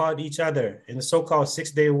Uganda fought each other in the so-called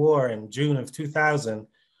Six-Day War in June of 2000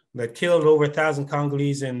 that killed over 1,000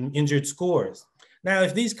 Congolese and injured scores. Now,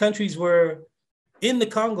 if these countries were in the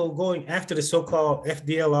Congo going after the so-called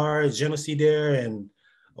FDLR, genocidaire, and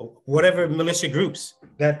whatever militia groups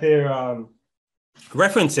that they're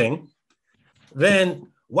referencing,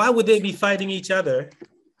 then why would they be fighting each other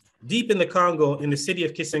deep in the Congo in the city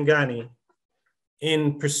of Kisangani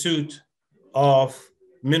in pursuit of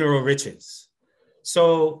mineral riches?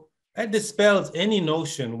 So that dispels any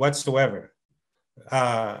notion whatsoever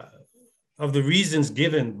of the reasons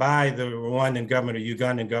given by the Rwandan government or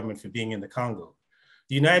Ugandan government for being in the Congo.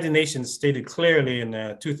 The United Nations stated clearly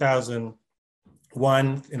in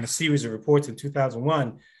 2001, in a series of reports in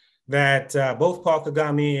 2001, that both Paul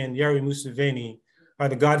Kagame and Yoweri Museveni are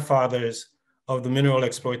the godfathers of the mineral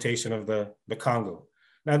exploitation of the Congo.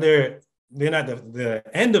 Now, they're not the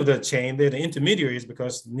end of the chain, they're the intermediaries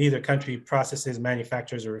because neither country processes,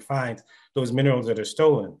 manufactures, or refines those minerals that are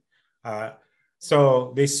stolen.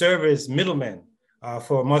 So they serve as middlemen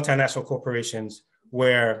for multinational corporations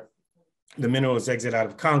where the minerals exit out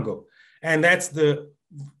of Congo. And that's the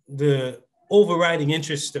overriding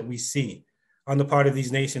interest that we see on the part of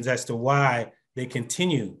these nations as to why they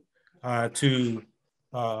continue to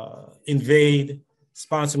invade,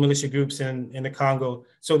 sponsor militia groups in the Congo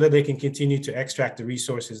so that they can continue to extract the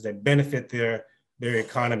resources that benefit their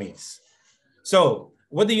economies. So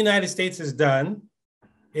what the United States has done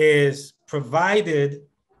is provided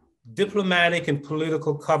diplomatic and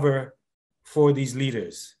political cover for these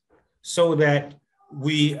leaders so that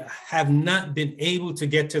we have not been able to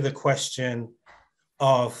get to the question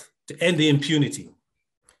of to end the impunity,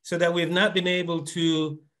 so that we have not been able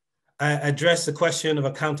to address the question of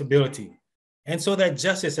accountability, and so that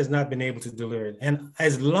justice has not been able to deliver it. And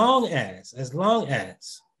as long as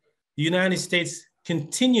the United States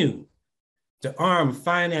continue to arm,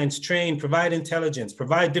 finance, train, provide intelligence,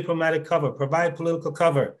 provide diplomatic cover, provide political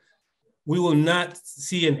cover, we will not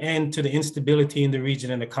see an end to the instability in the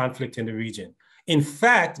region and the conflict in the region. In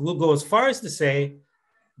fact, we'll go as far as to say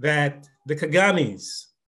that the Kagames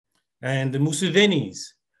and the Musevenis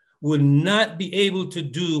will not be able to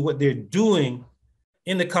do what they're doing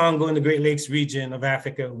in the Congo and the Great Lakes region of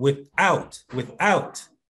Africa without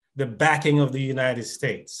the backing of the United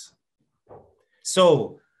States.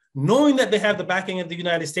 So knowing that they have the backing of the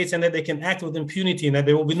United States and that they can act with impunity and that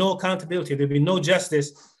there will be no accountability, there'll be no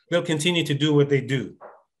justice, they'll continue to do what they do.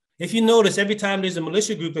 If you notice, every time there's a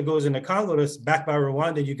militia group that goes into Congo that's backed by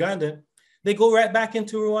Rwanda and Uganda, they go right back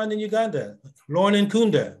into Rwanda and Uganda. Lauren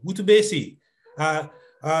Nkunda, Butubesi,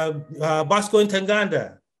 Bosco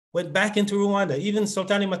Ntaganda went back into Rwanda. Even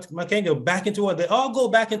Sultani Makenga back into Rwanda. They all go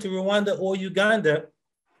back into Rwanda or Uganda,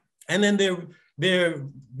 and then they're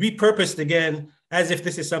repurposed again as if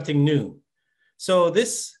this is something new. So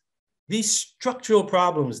these structural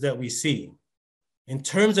problems that we see in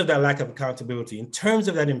terms of that lack of accountability, in terms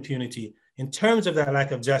of that impunity, in terms of that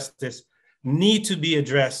lack of justice, need to be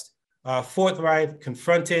addressed, forthright,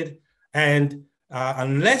 confronted, and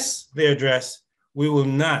unless they're addressed, we will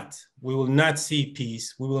not see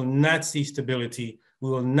peace, we will not see stability, we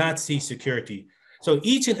will not see security. So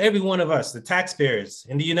each and every one of us, the taxpayers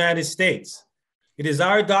in the United States, it is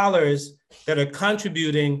our dollars that are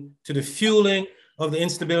contributing to the fueling of the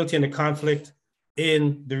instability and the conflict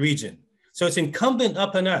in the region. So it's incumbent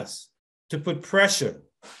upon us to put pressure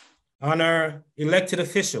on our elected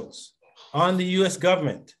officials, on the US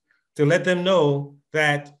government, to let them know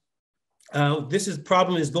that this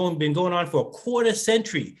problem has been going on for a quarter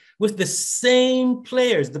century with the same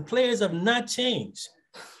players. The players have not changed.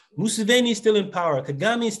 Museveni is still in power,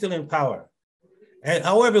 Kagame is still in power. And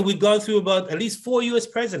however, we've gone through about at least 4 US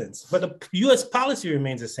presidents, but the US policy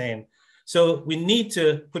remains the same. So we need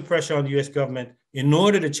to put pressure on the US government in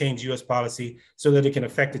order to change US policy so that it can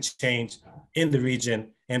affect the change in the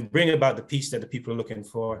region and bring about the peace that the people are looking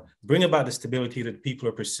for, bring about the stability that the people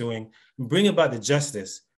are pursuing, and bring about the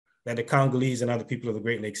justice that the Congolese and other people of the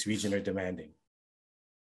Great Lakes region are demanding.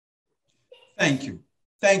 Thank you.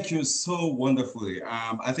 Thank you so wonderfully.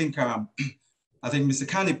 I think Mr.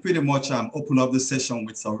 Kani pretty much opened up this session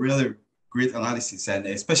with some really great analysis, and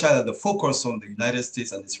especially the focus on the United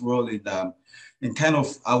States and its role in kind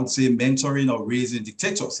of, I would say, mentoring or raising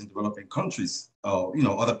dictators in developing countries, or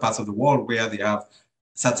other parts of the world where they have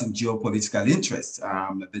certain geopolitical interests,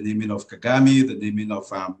 the naming of Kagame, the naming of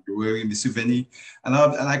Yoweri Museveni, and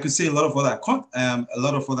I could say a lot of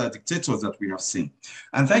other dictators that we have seen.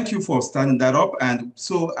 And thank you for standing that up. And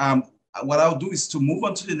so what I'll do is to move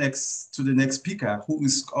on to the next speaker, who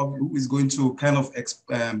is going to kind of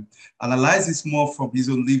analyze this more from his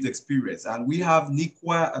own lived experience. And we have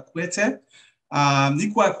Nikwa Akwete.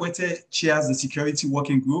 Nikwa Akwete chairs the security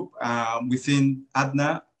working group within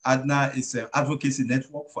ADNA. ADNA is an advocacy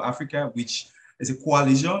network for Africa, which is a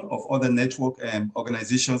coalition of other network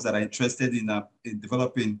organizations that are interested in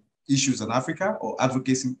developing issues in Africa or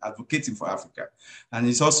advocating for Africa. And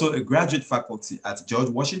he's also a graduate faculty at George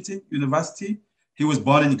Washington University. He was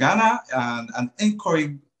born in Ghana and an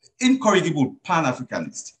incorrigible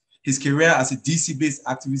Pan-Africanist. His career as a DC-based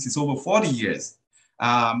activist is over 40 years,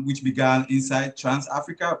 which began inside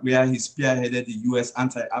Trans-Africa, where he spearheaded the US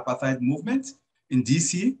anti-apartheid movement in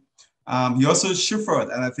DC. He also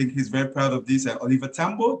chauffeured, and I think he's very proud of this, Oliver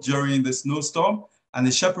Tambo during the snowstorm, and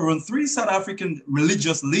he chaperoned 3 South African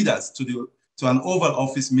religious leaders to an Oval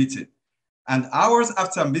Office meeting. And hours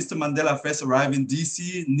after Mr. Mandela first arrived in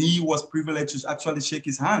DC, Nee was privileged to actually shake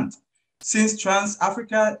his hand. Since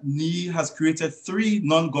Trans-Africa, Nee has created 3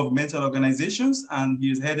 non-governmental organizations, and he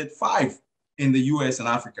has headed 5 in the US and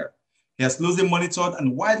Africa. He has closely monitored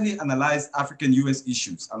and widely analyzed African-US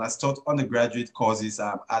issues and has taught undergraduate courses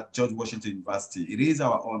at George Washington University. It is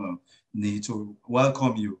our honor, Nee, to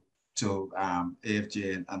welcome you to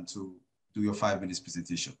AFJN and to do your 5 minutes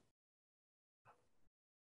presentation.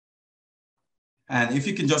 And if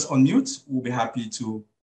you can just unmute, we'll be happy to,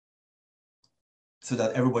 so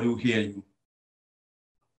that everybody will hear you.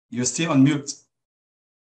 You're still on mute.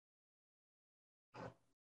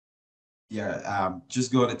 Yeah,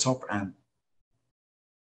 just go to the top and.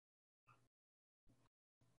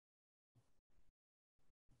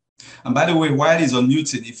 And by the way, while he's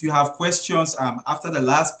unmuted, if you have questions, after the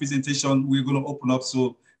last presentation, we're going to open up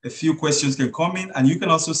so a few questions can come in, and you can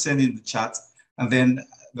also send in the chat, and then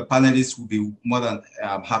the panelists will be more than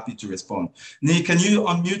happy to respond. Nee, can you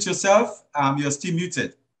unmute yourself? You're still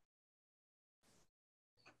muted.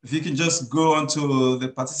 If you can just go onto the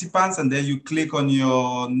participants and then you click on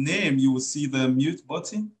your name, you will see the mute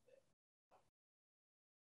button.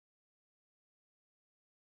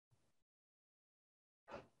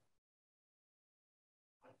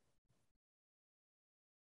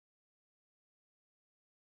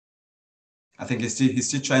 I think he's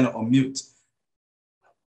still trying to unmute.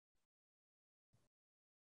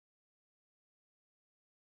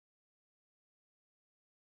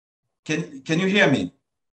 Can you hear me?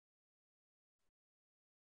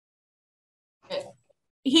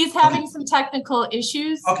 He's having some technical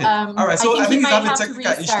issues. Okay. All right. So I think he's having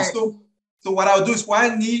technical issues. So what I'll do is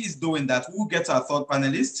while Nee is doing that, we'll get our third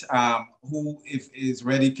panelist who, if is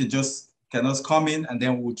ready, can just come in, and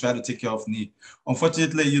then we'll try to take care of Nee.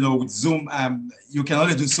 Unfortunately, with Zoom, you can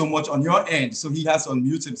only do so much on your end, so he has to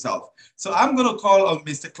unmute himself. So I'm going to call on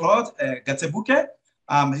Mr. Claude Gatebuke.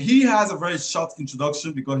 He has a very short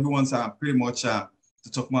introduction because he wants pretty much to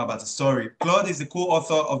talk more about the story. Claude is the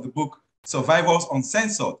co-author of the book Survivors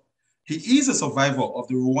Uncensored. He is a survivor of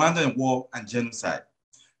the Rwandan war and genocide,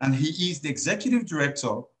 and he is the executive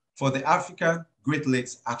director for the African Great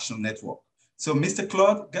Lakes Action Network. So Mr.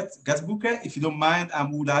 Claude Gatebuke, if you don't mind,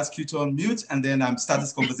 we would ask you to unmute and then start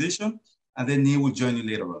this conversation, and then Neil will join you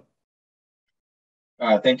later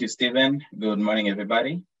on. Thank you, Stephen. Good morning,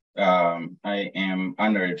 everybody. I am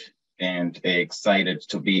honored and excited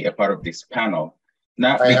to be a part of this panel.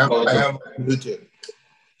 I am muted.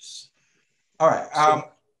 All right.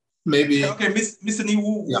 maybe. Okay, Mr. Nee,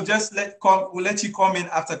 we'll just we'll let you comment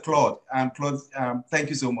after Claude. Claude, thank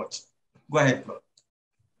you so much. Go ahead, Claude.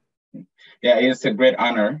 Yeah, it's a great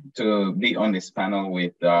honor to be on this panel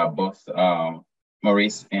with both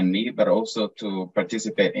Maurice and me, but also to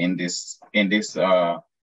participate in this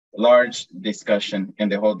large discussion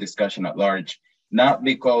and the whole discussion at large. Not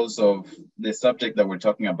because of the subject that we're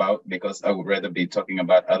talking about, because I would rather be talking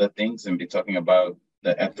about other things and be talking about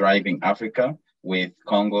a thriving Africa, with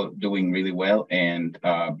Congo doing really well and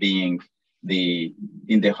being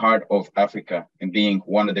in the heart of Africa and being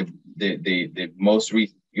one of the most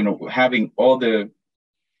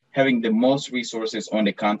having the most resources on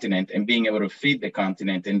the continent and being able to feed the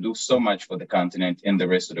continent and do so much for the continent and the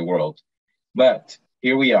rest of the world. But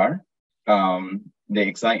here we are. The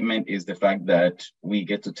excitement is the fact that we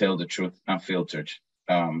get to tell the truth unfiltered.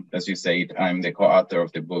 As you said, I'm the co-author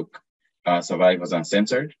of the book, Survivors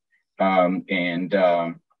Uncensored. When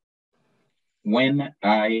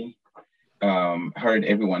I heard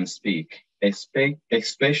everyone speak,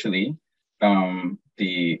 especially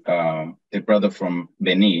the brother from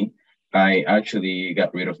Benin, I actually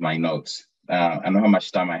got rid of my notes. I don't know how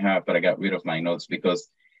much time I have, but I got rid of my notes because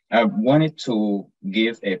I wanted to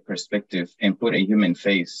give a perspective and put a human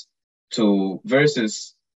face to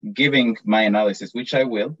versus giving my analysis, which I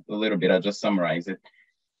will a little bit. I'll just summarize it.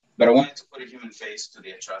 But I wanted to put a human face to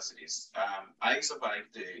the atrocities. I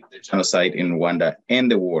survived the genocide in Rwanda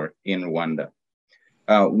and the war in Rwanda.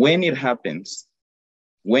 When it happens,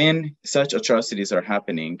 when such atrocities are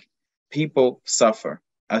happening, people suffer.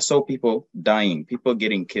 I saw people dying, people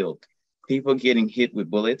getting killed, people getting hit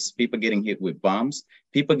with bullets, people getting hit with bombs,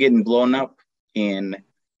 people getting blown up in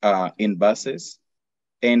buses.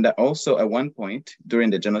 And also at one point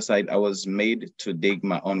during the genocide, I was made to dig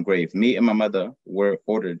my own grave. Me and my mother were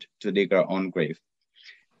ordered to dig our own grave.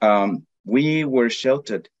 We were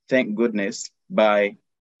sheltered, thank goodness, by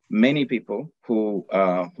many people who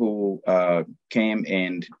came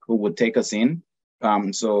and who would take us in.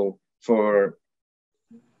 So for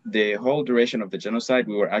the whole duration of the genocide,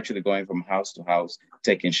 we were actually going from house to house,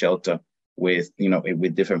 taking shelter with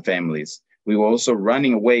different families. We were also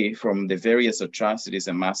running away from the various atrocities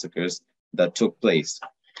and massacres that took place.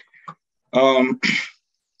 At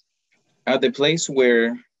the place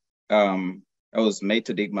where I was made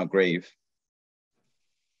to dig my grave,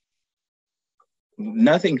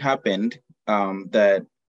 nothing happened that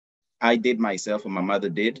I did myself or my mother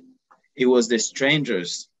did. It was the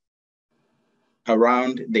strangers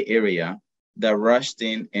around the area that rushed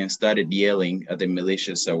in and started yelling at the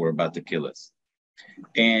militias that were about to kill us.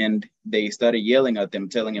 And they started yelling at them,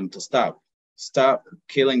 telling them to stop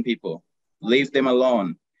killing people, leave them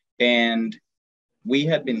alone. And we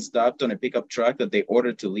had been stopped on a pickup truck that they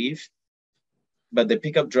ordered to leave, but the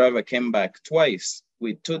pickup driver came back twice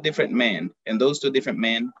with two different men, and those two different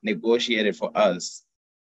men negotiated for us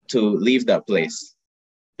to leave that place.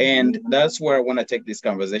 And that's where I want to take this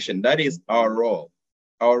conversation. That is our role.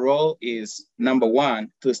 Our role is, number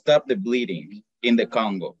one, to stop the bleeding in the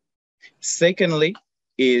Congo. Secondly,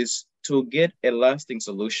 is to get a lasting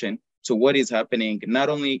solution to what is happening, not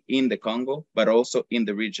only in the Congo, but also in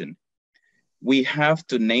the region. We have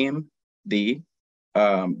to name the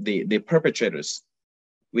perpetrators.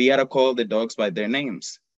 We gotta call the dogs by their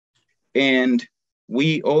names. And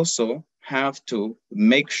we also have to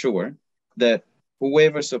make sure that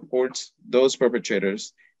whoever supports those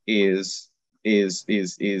perpetrators is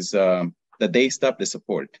that they stop the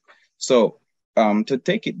support. So to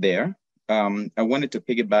take it there, I wanted to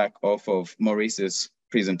piggyback off of Maurice's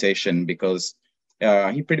presentation because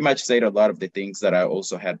he pretty much said a lot of the things that I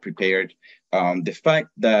also had prepared. The fact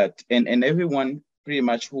that, and everyone pretty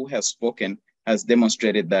much who has spoken has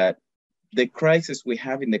demonstrated that the crisis we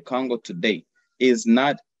have in the Congo today is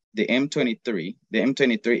not the M23. The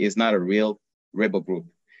M23 is not a real rebel group.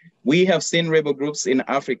 We have seen rebel groups in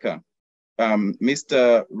Africa.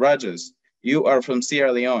 Mr. Rogers, you are from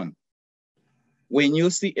Sierra Leone. When you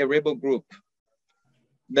see a rebel group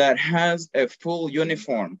that has a full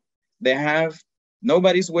uniform,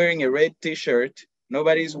 nobody's wearing a red t-shirt,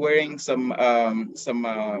 nobody's wearing some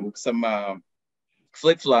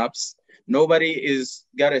flip-flops, nobody is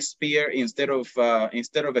got a spear instead of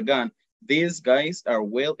a gun. These guys are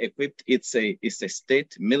well equipped. It's a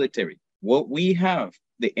state military. What we have,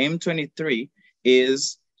 the M23,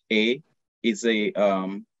 is the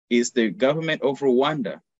government of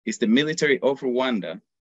Rwanda. It's the military of Rwanda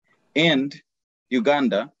and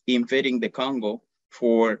Uganda invading the Congo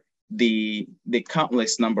for the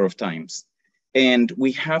countless number of times. And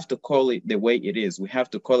we have to call it the way it is. We have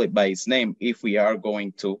to call it by its name if we are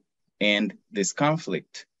going to end this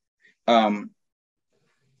conflict.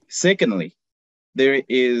 Secondly, there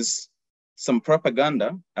is some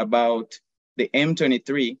propaganda about the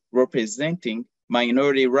M23 representing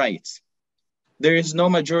minority rights. There is no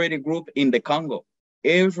majority group in the Congo.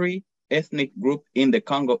 Every ethnic group in the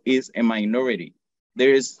Congo is a minority.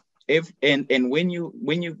 There is, and when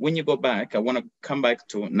you go back, I want to come back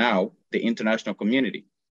to now the international community.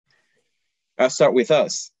 I'll start with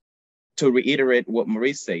us to reiterate what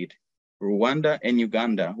Maurice said. Rwanda and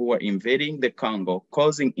Uganda, who are invading the Congo,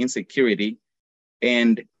 causing insecurity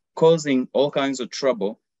and causing all kinds of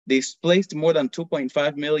trouble, displaced more than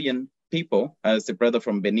 2.5 million people, as the brother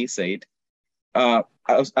from Benin said,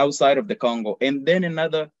 outside of the Congo, and then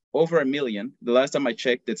another over 1 million. The last time I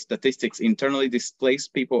checked the statistics, internally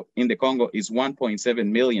displaced people in the Congo is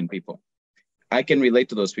 1.7 million people. I can relate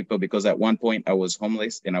to those people because at one point I was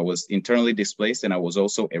homeless and I was internally displaced, and I was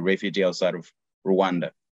also a refugee outside of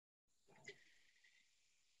Rwanda.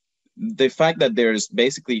 The fact that there's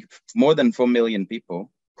basically more than 4 million people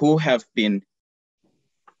who have been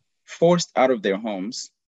forced out of their homes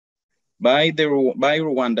by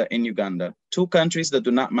Rwanda and Uganda, two countries that do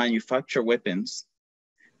not manufacture weapons,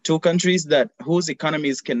 two countries whose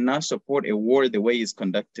economies cannot support a war the way it's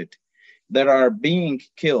conducted, that are being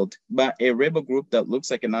killed by a rebel group that looks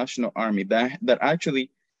like a national army, that actually,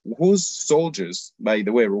 whose soldiers, by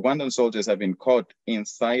the way, Rwandan soldiers have been caught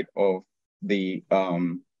inside of the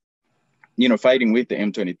fighting with the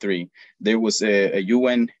M23. There was a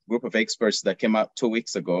UN group of experts that came out 2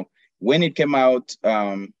 weeks ago. When it came out,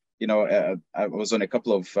 I was on a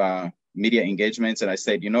couple of media engagements, and I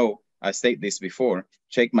said, I said this before,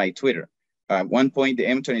 check my Twitter. At one point, the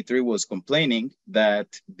M23 was complaining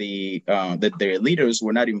that that their leaders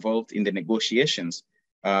were not involved in the negotiations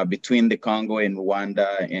between the Congo and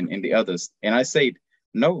Rwanda and the others. And I said,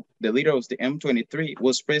 no, the leader of the M23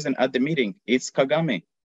 was present at the meeting. It's Kagame,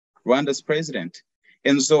 Rwanda's president.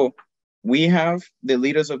 And so we have the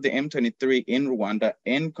leaders of the M23 in Rwanda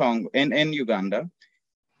and Congo and Uganda,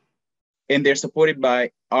 and they're supported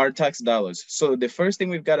by our tax dollars. So the first thing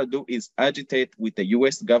we've got to do is agitate with the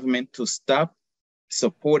US government to stop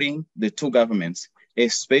supporting the two governments,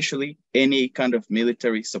 especially any kind of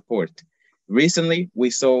military support. Recently,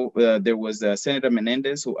 we saw there was Senator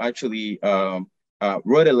Menendez who actually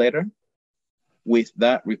wrote a letter with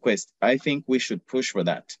that request. I think we should push for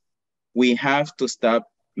that. We have to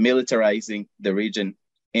stop militarizing the region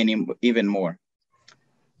even more.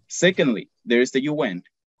 Secondly, there is the UN.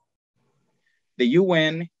 The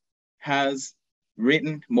UN has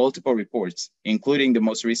written multiple reports, including the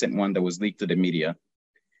most recent one that was leaked to the media.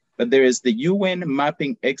 But there is the UN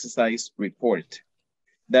mapping exercise report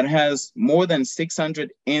that has more than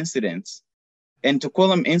 600 incidents. And to call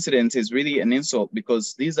them incidents is really an insult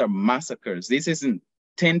because these are massacres. This isn't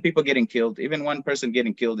 10 people getting killed. Even one person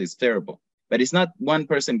getting killed is terrible. But it's not one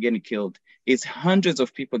person getting killed. It's hundreds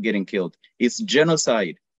of people getting killed. It's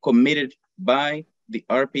genocide committed by the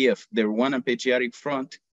RPF, the Rwandan Patriotic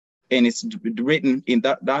Front, and it's written in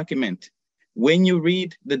that document. When you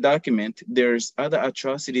read the document, there's other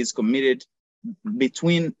atrocities committed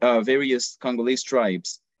between various Congolese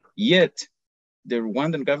tribes. Yet, the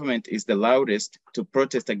Rwandan government is the loudest to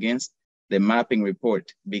protest against the mapping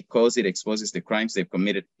report because it exposes the crimes they've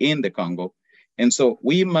committed in the Congo. And so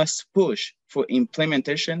we must push for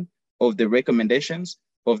implementation of the recommendations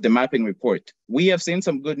of the mapping report. We have seen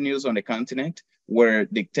some good news on the continent where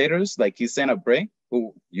dictators like Hissène Habré,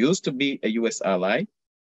 who used to be a US ally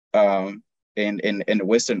and a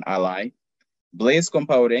Western ally, Blaise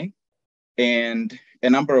Compaoré, and a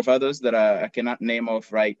number of others that I cannot name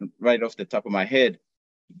off right off the top of my head,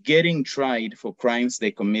 getting tried for crimes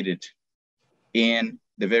they committed in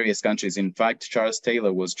the various countries. In fact, Charles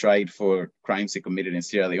Taylor was tried for crimes he committed in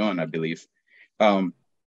Sierra Leone, I believe.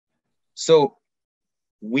 So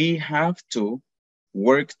we have to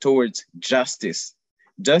work towards justice.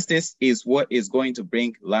 Justice is what is going to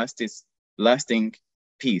bring lasting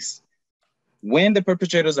peace. When the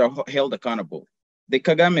perpetrators are held accountable, the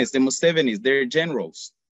Kagames, the Musevenis, they're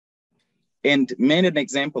generals. And made an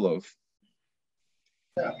example of,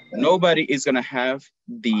 nobody is gonna have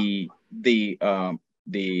the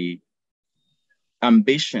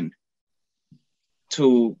ambition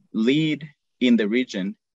to lead in the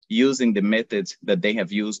region using the methods that they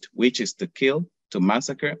have used, which is to kill, to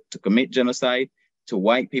massacre, to commit genocide, to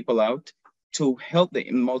wipe people out, to help the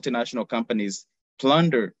multinational companies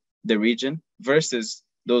plunder the region versus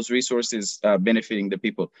those resources benefiting the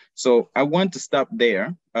people. So I want to stop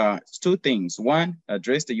there. Two things. One,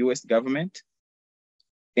 address the US government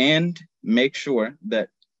and make sure that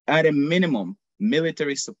at a minimum,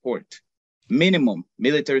 military support to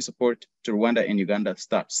Rwanda and Uganda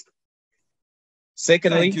stops.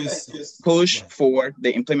 Secondly, push for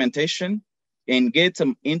the implementation and get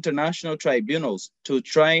some international tribunals to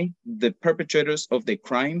try the perpetrators of the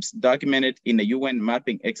crimes documented in the UN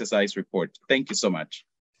mapping exercise report. Thank you so much.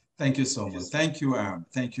 Thank you so much. Thank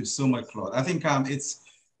you so much, Claude. I think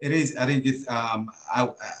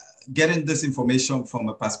getting this information from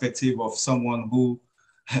a perspective of someone who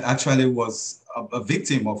actually was a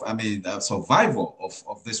victim of, a survivor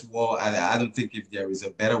of this war. I don't think if there is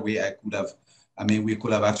a better way we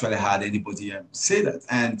could have actually had anybody say that.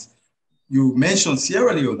 And you mentioned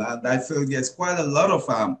Sierra Leone, and I feel there's quite a lot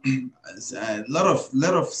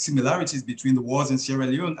of similarities between the wars in Sierra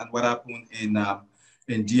Leone and what happened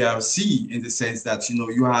in DRC, in the sense that,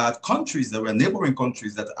 you had countries that were neighboring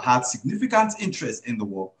countries that had significant interest in the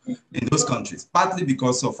war in those countries, partly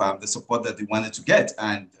because of the support that they wanted to get.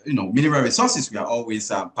 And, mineral resources were always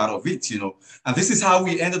part of it, And this is how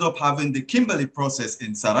we ended up having the Kimberley process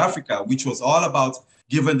in South Africa, which was all about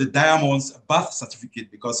giving the diamonds a birth certificate,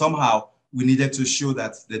 because somehow we needed to show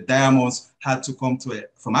that the diamonds had to come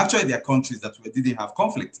from actually their countries that didn't have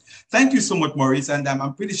conflict. Thank you so much, Maurice. And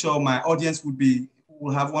I'm pretty sure my audience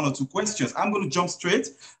will have one or two questions. I'm going to jump straight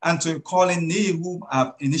and to call in Neil, who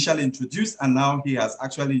I've initially introduced, and now he has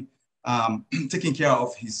actually taken care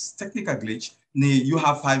of his technical glitch. Neil, you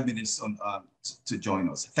have 5 minutes to join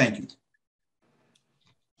us. Thank you.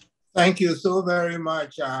 Thank you so very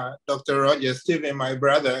much, Dr. Roger, Stephen, my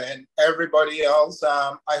brother, and everybody else.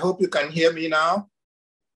 I hope you can hear me now.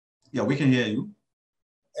 Yeah, we can hear you.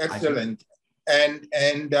 Excellent.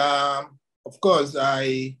 And of course,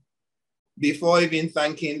 before even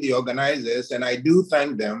thanking the organizers, and I do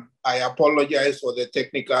thank them, I apologize for the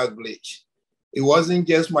technical glitch. It wasn't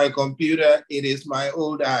just my computer, it is my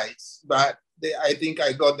old eyes, but I think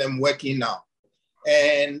I got them working now.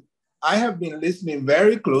 And I have been listening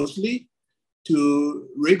very closely to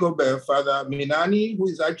Rigobert, Father Minani, who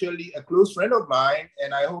is actually a close friend of mine,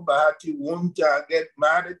 and I hope Bahati won't get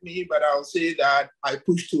mad at me, but I'll say that I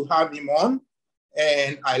pushed to have him on,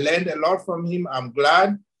 and I learned a lot from him. I'm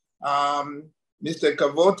glad. Mr.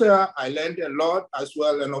 Kavota, I learned a lot as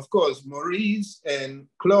well, and of course, Maurice and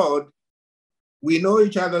Claude, we know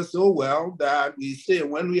each other so well that we say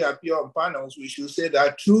when we appear on panels, we should say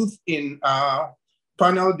that truth in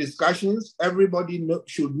panel discussions. Everybody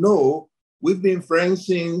should know we've been friends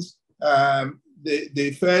since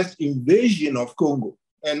the first invasion of Congo,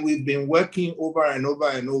 and we've been working over and over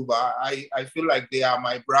and over. I feel like they are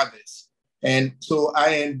my brothers, and so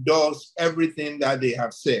I endorse everything that they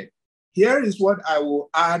have said. Here is what I will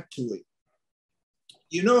add to it.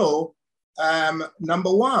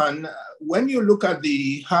 Number one, when you look at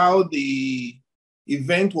how the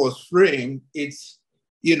event was framed, it's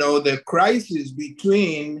the crisis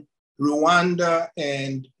between Rwanda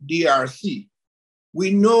and DRC.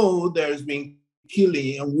 We know there's been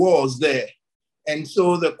killing and wars there. And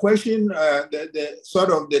so the question,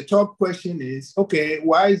 the top question is, okay,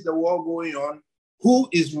 why is the war going on? Who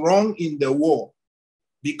is wrong in the war?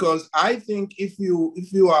 Because I think if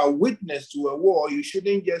you are a witness to a war, you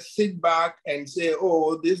shouldn't just sit back and say,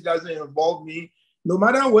 oh, this doesn't involve me. No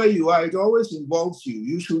matter where you are, it always involves you.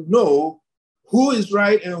 You should know who is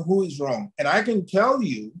right and who is wrong. And I can tell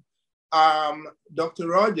you, Dr.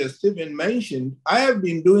 Roger, Stephen mentioned, I have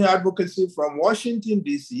been doing advocacy from Washington,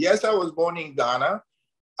 D.C. Yes, I was born in Ghana.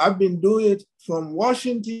 I've been doing it from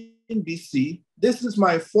Washington, D.C. This is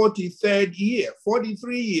my 43rd year,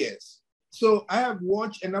 43 years. So I have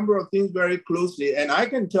watched a number of things very closely, and I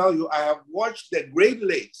can tell you I have watched the Great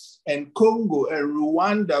Lakes and Congo and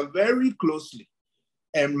Rwanda very closely.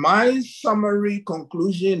 And my summary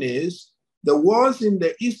conclusion is the wars in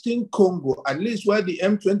the Eastern Congo, at least where the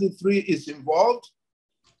M23 is involved,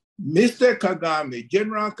 Mr. Kagame,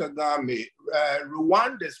 General Kagame,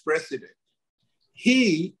 Rwanda's president,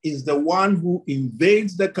 he is the one who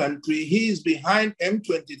invades the country. He is behind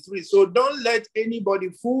M23. So don't let anybody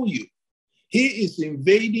fool you. He is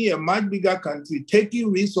invading a much bigger country,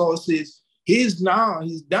 taking resources. He's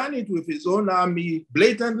done it with his own army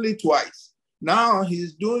blatantly twice. Now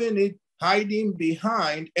he's doing it hiding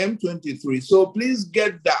behind M23. So please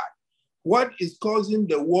get that. What is causing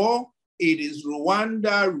the war? It is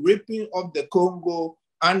Rwanda ripping off the Congo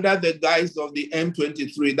under the guise of the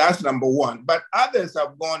M23. That's number one. But others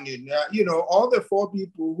have gone in. All the four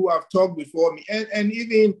people who have talked before me, and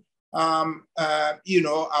even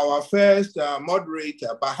our first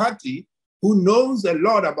moderator, Bahati, who knows a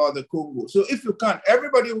lot about the Congo. So if you can,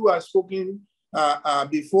 everybody who has spoken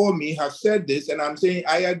before me have said this, and I'm saying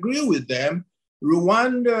I agree with them.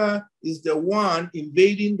 Rwanda is the one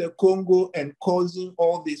invading the Congo and causing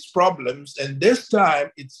all these problems. And this time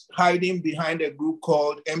it's hiding behind a group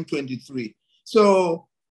called M23. So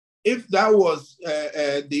if that was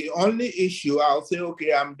the only issue, I'll say,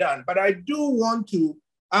 okay, I'm done. But I do want to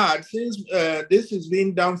add, since this is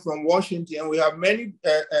being done from Washington, we have many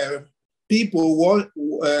people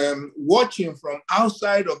watching from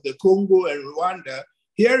outside of the Congo and Rwanda.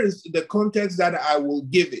 Here is the context that I will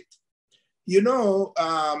give it. You know,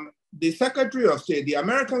 the Secretary of State, the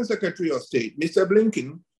American Secretary of State, Mr.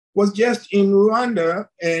 Blinken, was just in Rwanda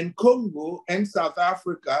and Congo and South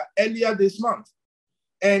Africa earlier this month.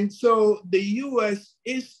 And so the US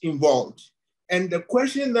is involved. And the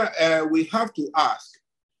question that we have to ask,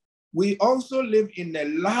 we also live in a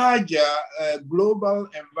larger global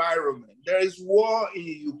environment. There is war in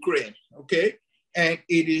Ukraine, okay? And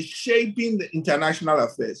it is shaping the international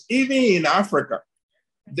affairs. Even in Africa,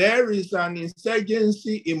 there is an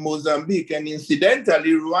insurgency in Mozambique, and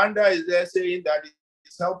incidentally, Rwanda is there saying that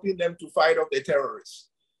it's helping them to fight off the terrorists.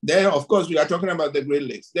 Then, of course, we are talking about the Great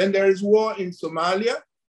Lakes. Then there is war in Somalia.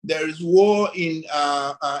 There is war in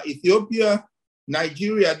Ethiopia.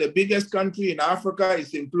 Nigeria, the biggest country in Africa,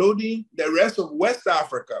 is imploding. The rest of West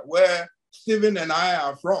Africa, where Stephen and I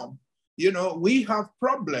are from, you know, we have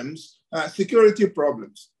problems, security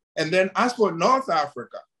problems. And then as for North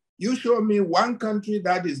Africa, you show me one country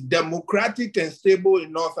that is democratic and stable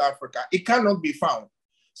in North Africa. It cannot be found.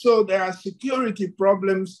 So there are security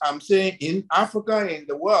problems, I'm saying, in Africa, in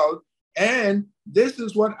the world. And this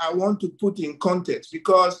is what I want to put in context,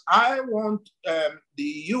 because I want the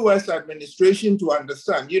US administration to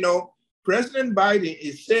understand, you know, President Biden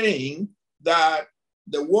is saying that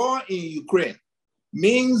the war in Ukraine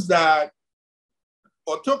means that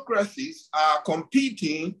autocracies are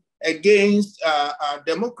competing against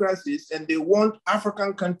democracies, and they want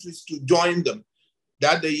African countries to join them,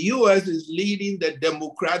 that the US is leading the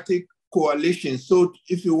democratic coalition, so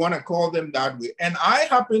if you want to call them that way. And I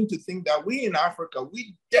happen to think that we in Africa,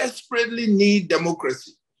 we desperately need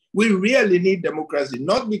democracy. We really need democracy,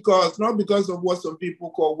 not because of what some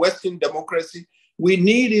people call Western democracy. We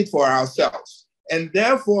need it for ourselves. And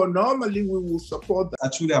therefore, normally we will support that. I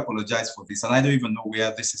truly apologize for this, and I don't even know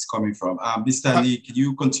where this is coming from. Mr. Lee, can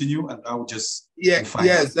you continue? And I will just... Yes,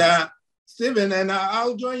 Stephen, and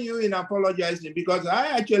I'll join you in apologizing, because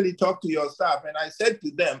I actually talked to your staff and I said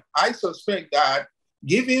to them, I suspect that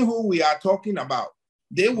given who we are talking about,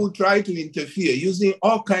 they will try to interfere using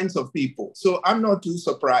all kinds of people. So I'm not too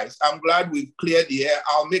surprised. I'm glad we've cleared the air.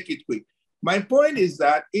 I'll make it quick. My point is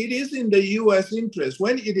that it is in the US interest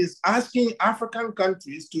when it is asking African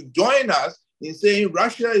countries to join us in saying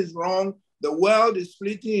Russia is wrong, the world is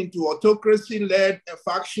splitting into autocracy-led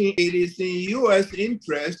faction. It is in US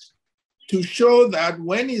interest to show that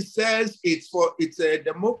when it says it's a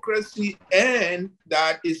democracy and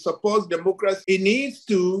that it supports democracy, it needs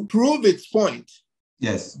to prove its point.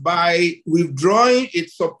 Yes. By withdrawing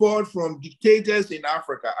its support from dictators in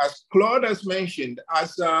Africa. As Claude has mentioned,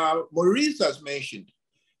 as Maurice has mentioned,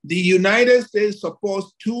 the United States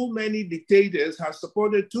supports too many dictators, has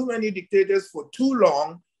supported too many dictators for too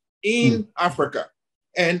long in Africa.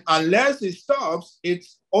 And unless it stops,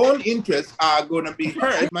 its own interests are going to be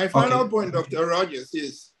hurt. My final point, Dr. Rogers,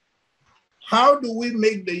 is how do we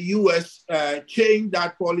make the US change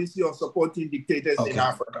that policy of supporting dictators in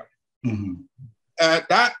Africa?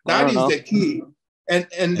 That is the key.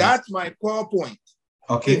 And that's my core point.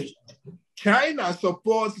 Okay. If China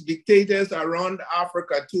supports dictators around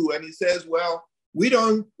Africa too, and it says, well, we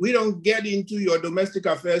don't get into your domestic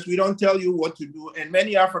affairs. We don't tell you what to do. And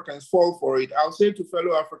many Africans fall for it. I'll say to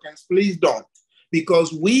fellow Africans, please don't,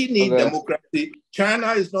 because we need democracy. China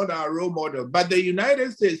is not our role model. But the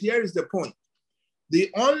United States, here is the point.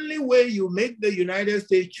 The only way you make the United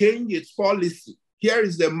States change its policy, here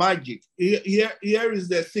is the magic. Here is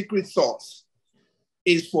the secret sauce,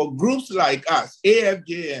 is for groups like us,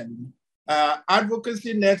 AFJN,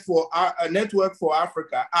 Advocacy Network for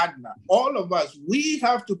Africa, ADNA, all of us, we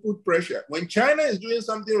have to put pressure. When China is doing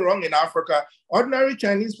something wrong in Africa, ordinary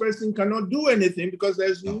Chinese person cannot do anything because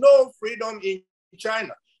there's no freedom in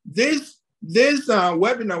China. This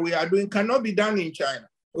webinar we are doing cannot be done in China,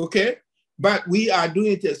 okay? But we are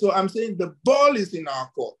doing it. So I'm saying the ball is in our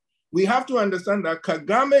court. We have to understand that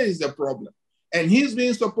Kagame is the problem, and he's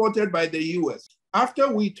being supported by the US.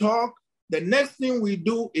 After we talk, the next thing we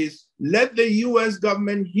do is let the US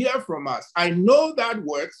government hear from us. I know that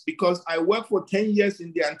works because I worked for 10 years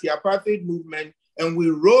in the anti-apartheid movement, and we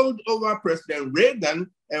rolled over President Reagan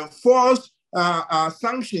and forced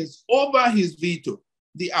sanctions over his veto.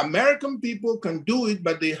 The American people can do it,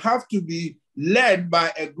 but they have to be led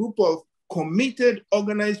by a group of committed,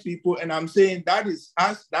 organized people. And I'm saying that is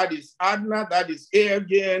us, that is ADNA, that is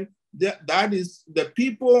AFJN, that is the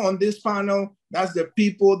people on this panel, that's the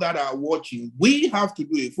people that are watching. We have to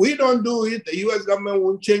do it. If we don't do it, the US government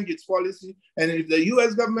won't change its policy. And if the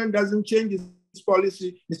US government doesn't change its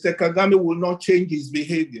policy, Mr. Kagame will not change his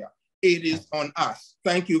behavior. It is on us.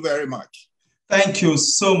 Thank you very much. Thank you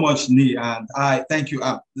so much, Ni, and I thank you.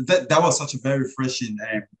 That was such a very refreshing,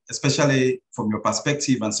 especially from your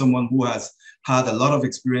perspective and someone who has had a lot of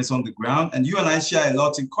experience on the ground. And you and I share a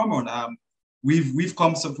lot in common. We've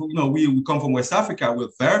come, we come from West Africa. We're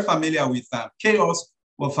very familiar with chaos.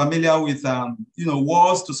 We're familiar with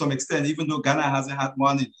wars to some extent, even though Ghana hasn't had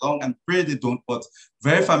one in long and pray they don't. But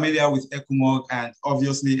very familiar with ECOMOG and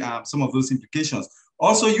obviously some of those implications.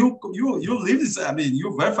 Also, you live this,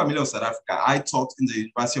 you're very familiar with South Africa. I taught in the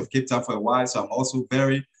University of Cape Town for a while, so I'm also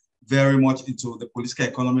very, very much into the political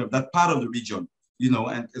economy of that part of the region,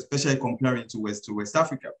 and especially comparing to West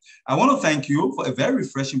Africa. I want to thank you for a very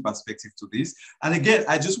refreshing perspective to this. And again,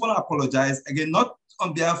 I just want to apologize, again, not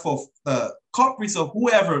on behalf of corporates or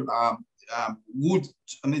whoever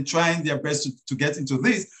trying their best to get into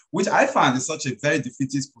this, which I find is such a very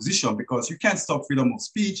defeatist position, because you can't stop freedom of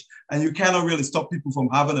speech and you cannot really stop people from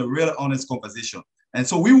having a real honest conversation. And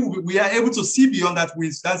so we are able to see beyond that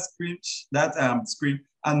screen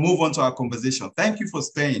and move on to our conversation. Thank you for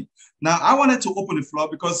staying. Now, I wanted to open the floor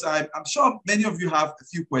because I'm sure many of you have a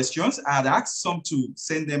few questions. I'd asked some to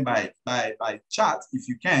send them by chat if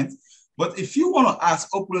you can't. But if you want to ask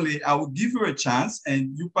openly, I will give you a chance,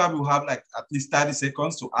 and you probably will have like at least 30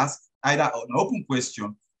 seconds to ask either an open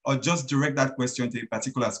question or just direct that question to a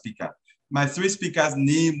particular speaker. My three speakers,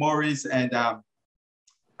 Ni, Maurice, and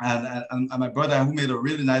my brother, who made a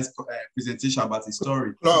really nice presentation about his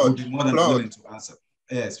story, will be more than willing to answer.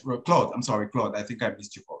 Yes, Claude. I'm sorry, Claude. I think I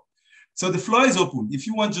missed you, Paul. So the floor is open. If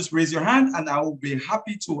you want, just raise your hand, and I will be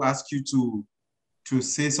happy to ask you to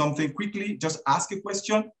say something quickly. Just ask a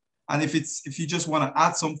question. And if you just want to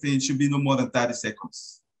add something, it should be no more than 30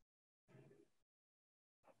 seconds.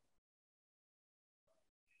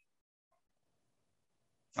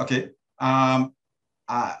 Okay. I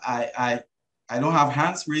don't have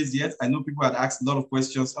hands raised yet. I know people had asked a lot of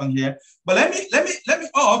questions on here, but let me.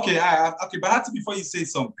 Oh, okay. Okay, Bahati, before you say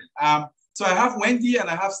something. So I have Wendy and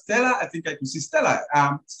I have Stella. I think I can see Stella.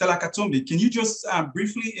 Stella Katumbi. Can you just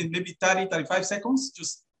briefly, in maybe 30, 35 seconds,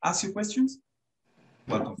 just ask your questions?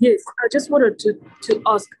 Welcome. Yes, I just wanted to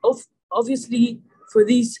ask, obviously, for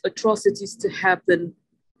these atrocities to happen,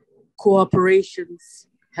 corporations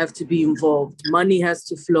have to be involved, money has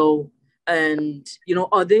to flow, and,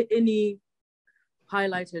 are there any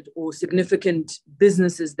highlighted or significant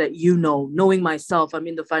businesses that knowing myself, I'm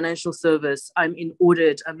in the financial service, I'm in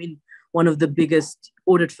audit, I'm in one of the biggest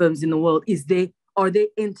audit firms in the world, are there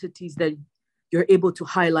entities that you're able to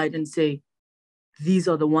highlight and say, these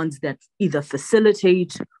are the ones that either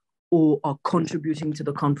facilitate or are contributing to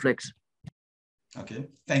the conflict? Okay,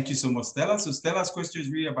 thank you so much, Stella. So Stella's question is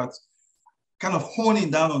really about kind of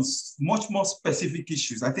honing down on much more specific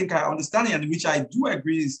issues. I think I understand it, and which I do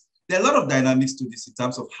agree is there are a lot of dynamics to this in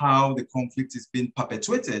terms of how the conflict is being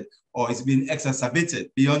perpetuated or is being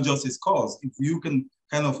exacerbated beyond just its cause. If you can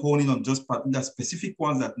kind of hone in on just the specific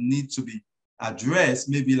ones that need to be addressed,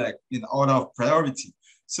 maybe like in order of priority.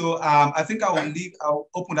 So I think I'll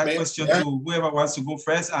open that question to whoever wants to go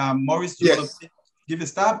first. Maurice, do you want to give a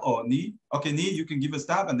stab, or Ni? Okay, Ni, you can give a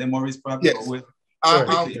stab, and then Maurice probably.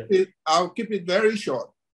 Yes. I'll keep it very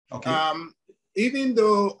short. Okay. Even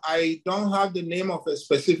though I don't have the name of a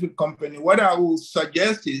specific company, what I will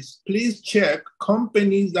suggest is please check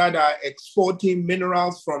companies that are exporting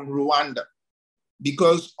minerals from Rwanda,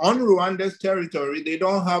 because on Rwanda's territory, they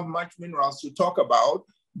don't have much minerals to talk about,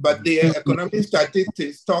 but their economic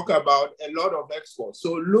statistics talk about a lot of exports.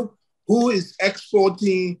 So look who is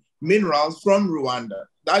exporting minerals from Rwanda.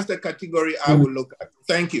 That's the category I will look at.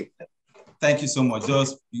 Thank you. Thank you so much.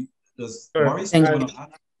 Does Maurice want to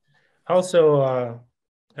add? Also,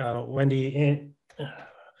 Wendy,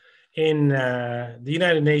 in the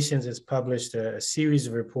United Nations has published a series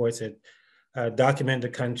of reports that document the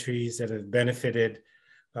countries that have benefited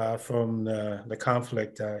from the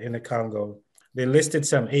conflict in the Congo. They listed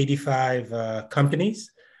some 85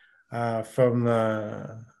 companies from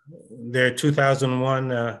their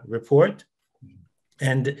 2001 report.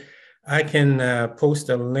 And I can post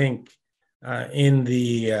a link in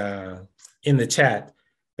the chat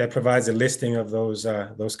that provides a listing of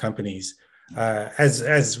those companies.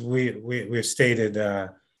 As we've stated,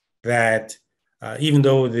 that even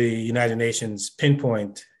though the United Nations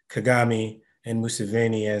pinpoint Kagame and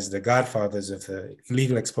Museveni as the godfathers of the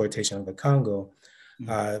illegal exploitation of the Congo,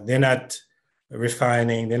 they're not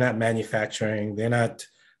refining, they're not manufacturing, they're not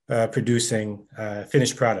producing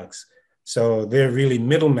finished products. So they're really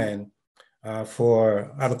middlemen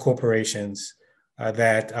for other corporations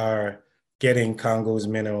that are getting Congo's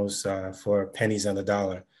minerals for pennies on the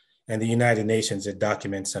dollar. And the United Nations, it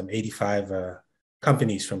documents some 85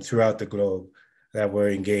 companies from throughout the globe that were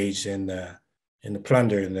engaged in the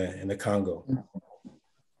plunder in the Congo.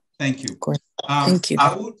 Thank you. Thank you.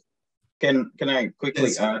 Can I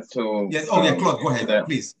quickly add to? Yes. Oh, yeah, Claude, go ahead,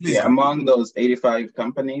 please. Yeah, among those 85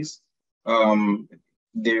 companies,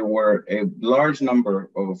 there were a large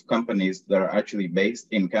number of companies that are actually based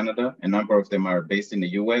in Canada. A number of them are based in the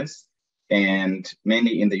US, and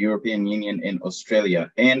many in the European Union and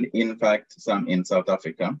Australia, and in fact, some in South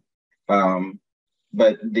Africa.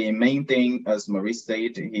 But the main thing, as Maurice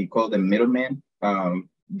said, he called them middlemen.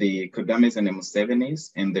 The Kagames and the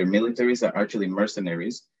Musevenis and their militaries are actually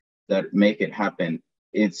mercenaries that make it happen.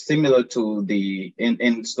 It's similar to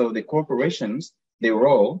and so the corporations, their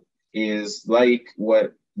role is like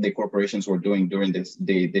what the corporations were doing during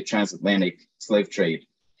the transatlantic slave trade,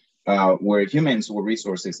 where humans were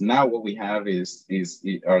resources. Now what we have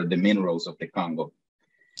are the minerals of the Congo.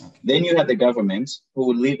 Okay. Then you have the governments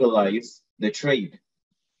who legalize the trade.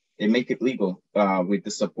 They make it legal with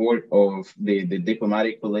the support of the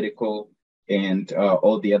diplomatic, political, and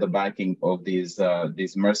all the other backing of these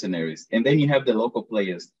mercenaries. And then you have the local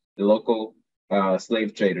players, the local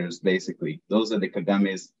slave traders, basically. Those are the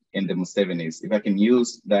Kagames and the Musevenis. If I can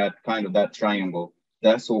use that triangle,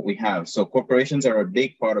 that's what we have. So corporations are a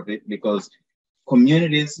big part of it because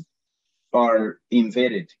communities are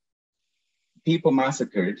invaded, people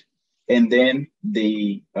massacred, and then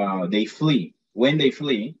they flee. When they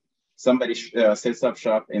flee, somebody sets up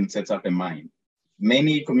shop and sets up a mine.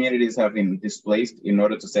 Many communities have been displaced in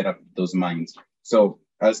order to set up those mines. So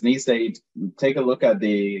as Nee said, take a look at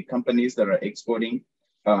the companies that are exporting,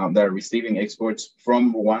 that are receiving exports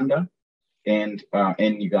from Rwanda and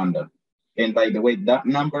Uganda. And by the way, that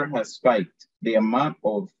number has spiked. The amount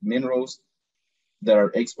of minerals that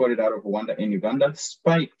are exported out of Rwanda and Uganda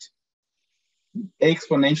spiked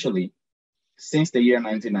exponentially since the year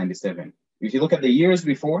 1997. If you look at the years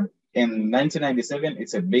before, in 1997,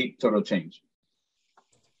 it's a big total change.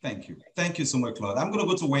 Thank you. Thank you so much, Claude. I'm going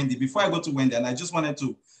to go to Wendy. Before I go to Wendy, and I just wanted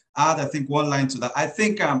to add, I think, one line to that. I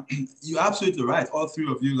think you're absolutely right. All three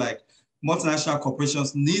of you, like multinational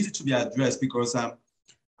corporations need to be addressed because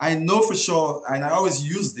I know for sure, and I always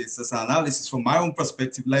use this as an analysis from my own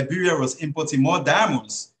perspective, Liberia was importing more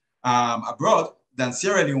diamonds abroad than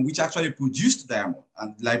Sierra Leone, which actually produced diamond.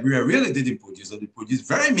 And Liberia really didn't produce, or they produced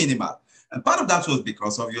very minimal. And part of that was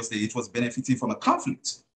because obviously it was benefiting from a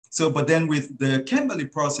conflict. So, but then with the Kimberley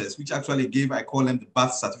process, which actually gave, I call them the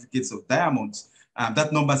birth certificates of diamonds,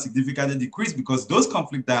 that number significantly decreased because those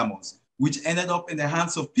conflict diamonds, which ended up in the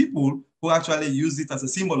hands of people who actually used it as a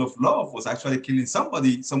symbol of love, was actually killing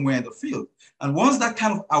somebody somewhere in the field. And once that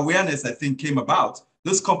kind of awareness, I think, came about,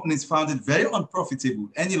 those companies found it very unprofitable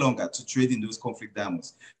any longer to trade in those conflict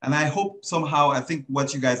diamonds. And I hope somehow, I think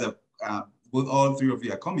what you guys have, both all three of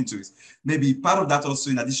you are coming to is maybe part of that also,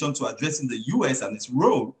 in addition to addressing the US and its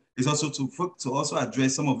role, is also to also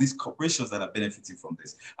address some of these corporations that are benefiting from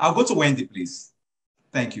this. I'll go to Wendy, please.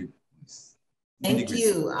 Thank you. Thank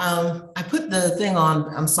you. I put the thing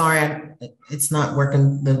on, I'm sorry, it's not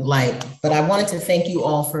working, the light, but I wanted to thank you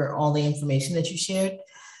all for all the information that you shared.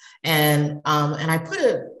 And I put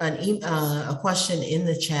a question in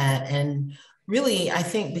the chat, and really, I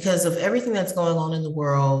think because of everything that's going on in the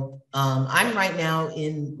world, I'm right now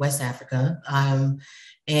in West Africa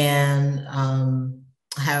and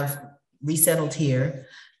have resettled here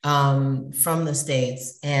from the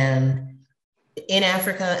States, and in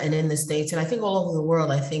Africa and in the States, and I think all over the world,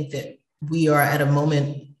 I think that we are at a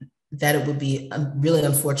moment that it would be really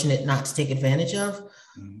unfortunate not to take advantage of.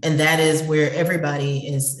 And that is where everybody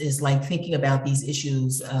is like thinking about these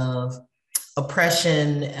issues of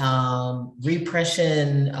oppression,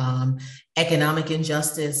 repression, economic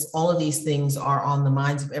injustice. All of these things are on the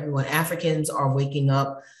minds of everyone. Africans are waking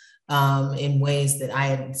up in ways that I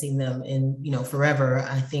hadn't seen them in, forever.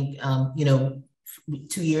 I think,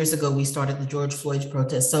 2 years ago, we started the George Floyd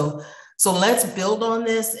protest. So let's build on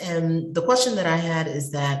this. And the question that I had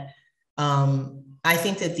is that I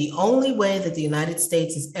think that the only way that the United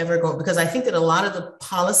States is ever going, because I think that a lot of the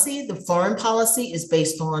policy, the foreign policy, is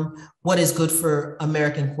based on what is good for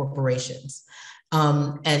American corporations.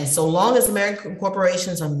 And so long as American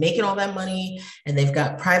corporations are making all that money and they've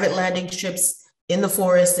got private landing strips in the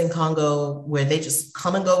forest in Congo where they just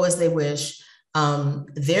come and go as they wish,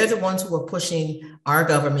 they're the ones who are pushing our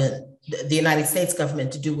government, the United States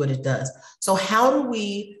government, to do what it does. So how do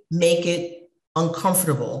we make it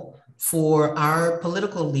uncomfortable for our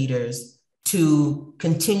political leaders to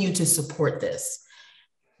continue to support this?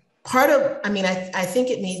 Part of, I mean, I think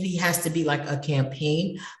it maybe has to be like a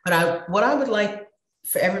campaign, but what I would like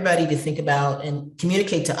for everybody to think about and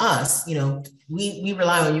communicate to us, you know, we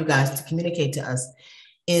rely on you guys to communicate to us,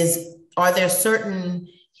 is are there certain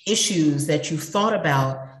issues that you've thought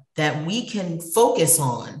about that we can focus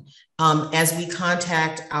on as we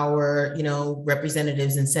contact our, you know,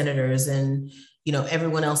 representatives and senators and, you know,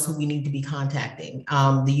 everyone else who we need to be contacting,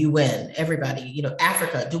 the UN, everybody, you know,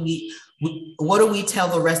 Africa, what do we tell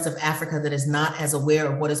the rest of Africa that is not as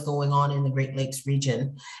aware of what is going on in the Great Lakes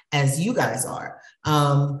region as you guys are?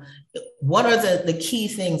 What are the key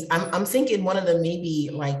things? I'm thinking one of them may be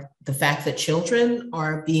like the fact that children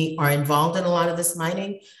are involved in a lot of this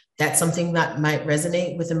mining. That's something that might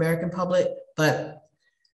resonate with the American public, but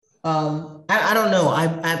I don't know.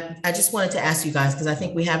 I just wanted to ask you guys, because I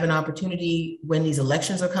think we have an opportunity when these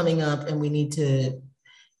elections are coming up and we need to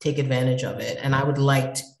take advantage of it. And I would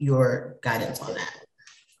like your guidance on that.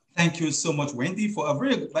 Thank you so much, Wendy, for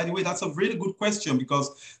by the way, that's a really good question,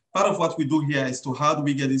 because part of what we do here is to how do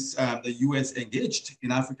we get this, the US engaged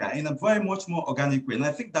in Africa in a very much more organic way. And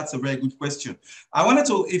I think that's a very good question. I wanted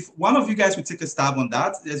to, if one of you guys would take a stab on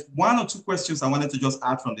that, there's one or two questions I wanted to just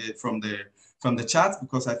add from the chat,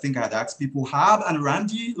 because I think I had asked people, Hab and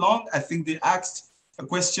Randy Long, I think they asked a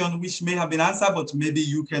question which may have been answered, but maybe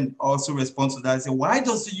you can also respond to that. Say, why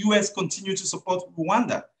does the US continue to support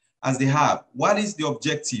Rwanda as they have? What is the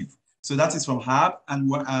objective? So that is from Hab,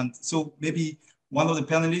 and so maybe one of the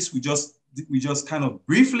panelists, we just kind of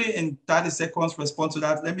briefly in 30 seconds respond to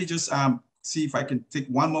that. Let me just see if I can take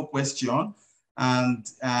one more question. And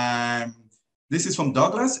this is from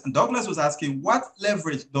Douglas. And Douglas was asking, what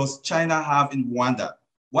leverage does China have in Rwanda?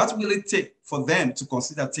 What will it take for them to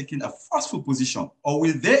consider taking a forceful position, or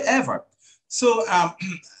will they ever? So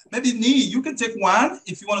maybe Nee, you can take one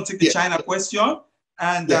if you want to take the China question,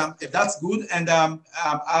 and if that's good. And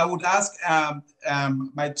I would ask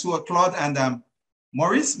my two, Claude and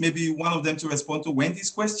Maurice, maybe one of them to respond to Wendy's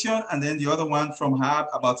question, and then the other one from Hab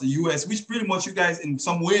about the US, which pretty much you guys, in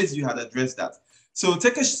some ways, you had addressed that. So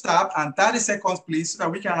take a stab and 30 seconds, please, so that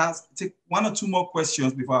we can take one or two more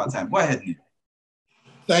questions before our time. Go ahead, Neil.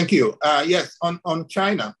 Thank you. Yes, on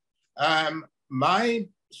China, my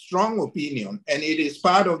strong opinion, and it is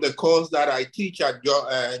part of the course that I teach at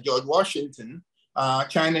George Washington,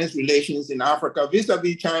 China's relations in Africa,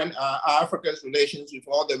 vis-a-vis China, Africa's relations with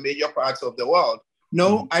all the major parts of the world.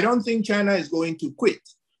 No, I don't think China is going to quit.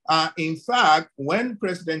 In fact, when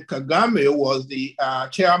President Kagame was the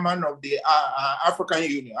chairman of the African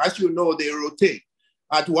Union, as you know, they rotate.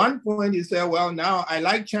 At one point, he said, well, now I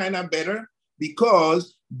like China better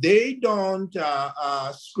because they don't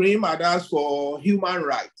scream at us for human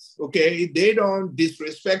rights, okay? They don't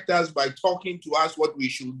disrespect us by talking to us what we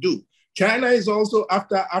should do. China is also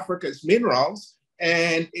after Africa's minerals,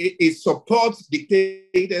 and it supports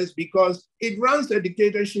dictators because it runs a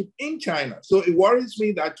dictatorship in China. So it worries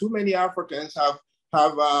me that too many Africans have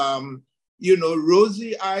you know,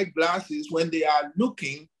 rosy-eyed glasses when they are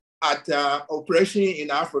looking at oppression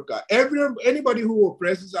in Africa. Anybody who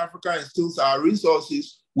oppresses Africa and steals our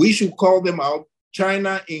resources, we should call them out,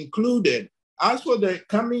 China included. As for the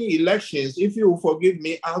coming elections, if you will forgive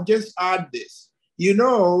me, I'll just add this. You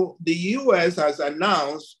know, the US has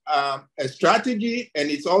announced a strategy,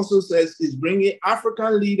 and it also says it's bringing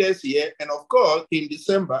African leaders here. And of course, in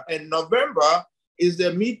December and November is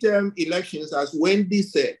the midterm elections, as Wendy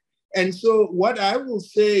said. And so what I will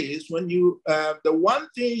say is when you, the one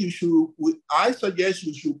thing I suggest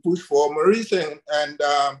you should push for, Maurice and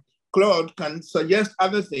Claude can suggest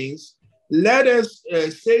other things. Let us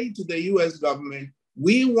say to the US government,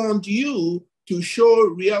 we want you to show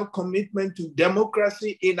real commitment to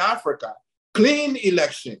democracy in Africa, clean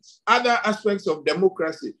elections, other aspects of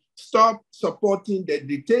democracy. Stop supporting the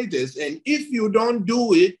dictators. And if you don't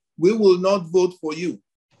do it, we will not vote for you.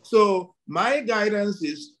 So my guidance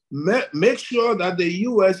is make sure that the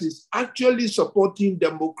US is actually supporting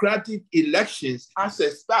democratic elections as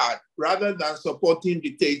a start rather than supporting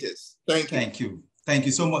dictators. Thank you. Thank you. Thank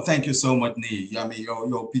you so much. Thank you so much, Nee. I mean,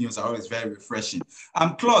 your opinions are always very refreshing.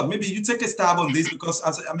 Claude, maybe you take a stab on this because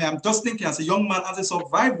I'm just thinking as a young man, as a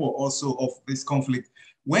survivor also of this conflict,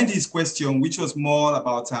 Wendy's question, which was more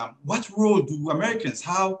about what role do Americans,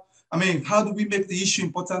 how do we make the issue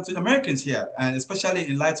important to Americans here? And especially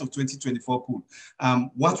in light of 2024 pool,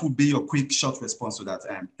 what would be your quick, short response to that?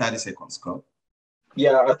 30 seconds, Claude.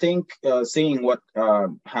 Yeah, I think seeing what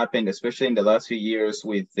happened, especially in the last few years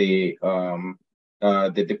with the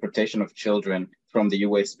deportation of children from the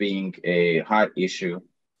US being a hot issue,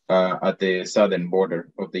 at the southern border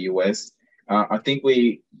of the U.S. I think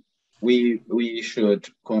we should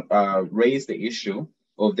raise the issue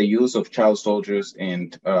of the use of child soldiers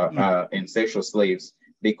and sexual slaves,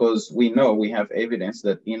 because we know, we have evidence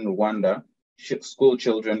that in Rwanda, school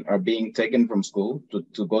children are being taken from school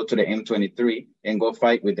to go to the M23 and go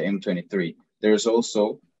fight with the M23. There's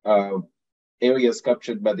also areas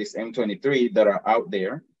captured by this M23 that are out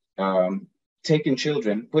there taking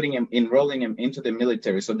children, enrolling them into the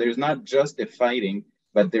military. So there's not just the fighting,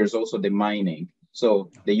 but there's also the mining.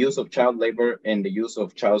 So the use of child labor and the use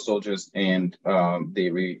of child soldiers and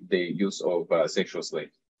the use of sexual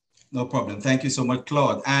slaves. No problem. Thank you so much,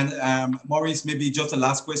 Claude. And Maurice, maybe just a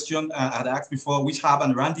last question I'd asked before, which Hab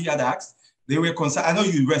and Randy had asked. They were concerned. I know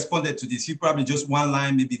you responded to this. You probably just one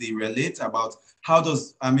line, maybe they relate about how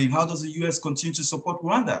does the US continue to support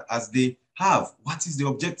Rwanda as they have? What is the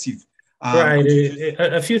objective? Right.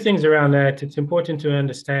 A few things around that. It's important to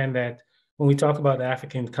understand that when we talk about the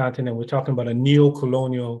African continent, we're talking about a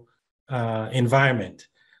neo-colonial environment,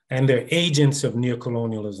 and they're agents of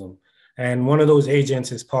neocolonialism. And one of those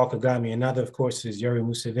agents is Paul Kagame. Another, of course, is Yoweri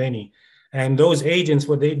Museveni. And those agents,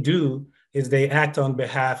 what they do is they act on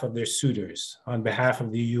behalf of their suitors, on behalf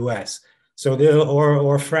of the US. So they'll,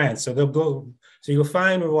 or France. So they'll go, so you'll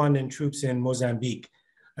find Rwandan troops in Mozambique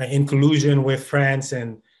in collusion with France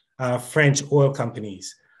and French oil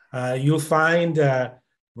companies. You'll find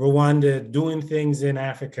Rwanda doing things in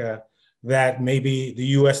Africa that maybe the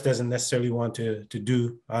US doesn't necessarily want to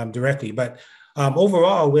do directly. But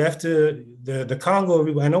overall, we have to, the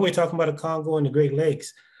Congo, I know we're talking about the Congo and the Great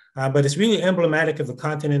Lakes, but it's really emblematic of the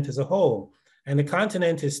continent as a whole. And the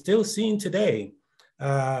continent is still seen today,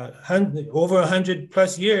 over 100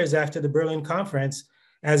 plus years after the Berlin Conference,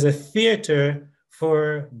 as a theater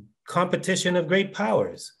for competition of great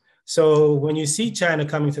powers. So when you see China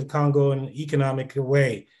coming to the Congo in an economic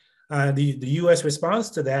way, the US response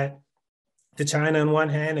to that, to China on one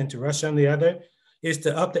hand and to Russia on the other, is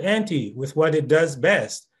to up the ante with what it does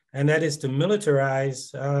best, and that is to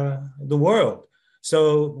militarize the world.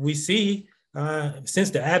 So we see,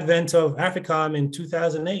 since the advent of AFRICOM in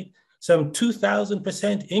 2008, some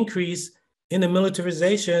 2,000% increase in the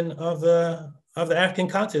militarization of the African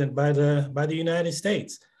continent by the United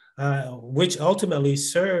States, which ultimately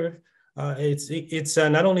serve it's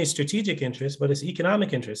not only strategic interest, but it's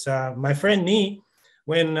economic interest. My friend Nee,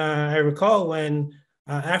 when I recall when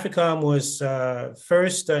AFRICOM was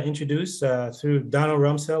first introduced through Donald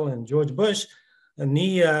Rumsfeld and George Bush,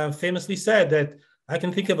 Nee famously said that I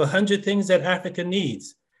can think of 100 things that Africa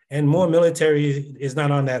needs, and more military is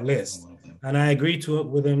not on that list. And I agree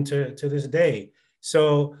with him to this day.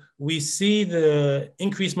 So we see the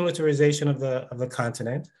increased militarization of the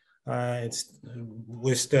continent. It's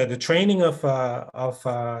with the training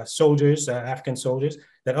of soldiers, African soldiers,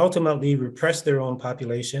 that ultimately repress their own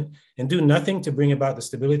population and do nothing to bring about the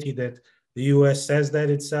stability that the U.S. says that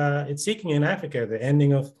it's seeking in Africa, the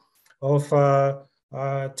ending of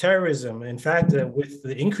terrorism. In fact, with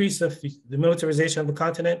the increase of the militarization of the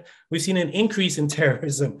continent, we've seen an increase in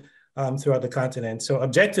terrorism throughout the continent. So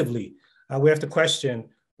objectively, we have to question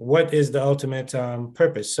what is the ultimate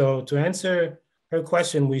purpose. So to answer her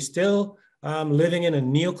question, we're still living in a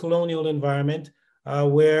neo-colonial environment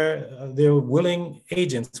where they're willing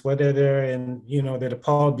agents, whether they're they're the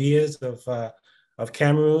Paul Bias of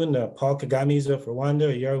Cameroon, Paul Kagame's of Rwanda,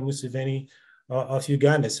 or Yoweri Museveni of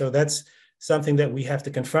Uganda. So that's something that we have to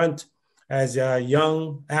confront as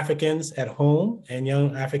young Africans at home and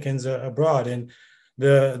young Africans abroad. And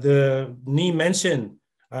the Nee mentioned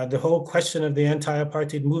the whole question of the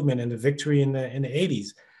anti-apartheid movement and the victory in the 80s.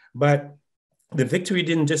 But the victory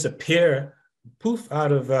didn't just appear poof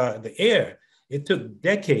out of the air. It took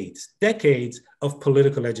decades of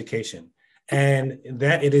political education. And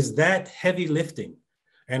that it is that heavy lifting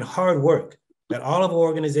and hard work that all of our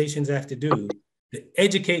organizations have to do to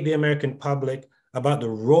educate the American public about the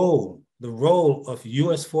role of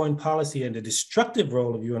US foreign policy and the destructive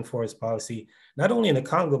role of UN foreign policy, not only in the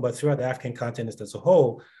Congo, but throughout the African continent as a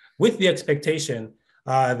whole, with the expectation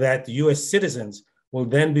that the US citizens will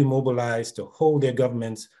then be mobilized to hold their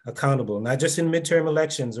governments accountable, not just in midterm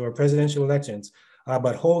elections or presidential elections,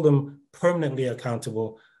 but hold them permanently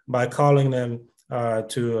accountable by calling them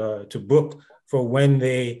to book for when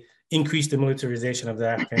they increase the militarization of the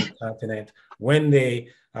African continent, when they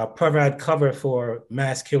provide cover for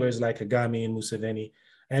mass killers like Kagame and Museveni,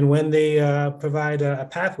 and when they provide a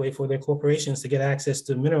pathway for their corporations to get access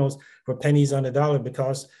to minerals for pennies on the dollar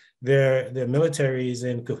because their military is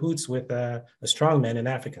in cahoots with a strongman in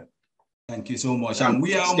Africa. Thank you so much. And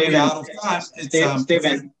we are out of time.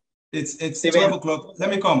 It's 12 o'clock. Let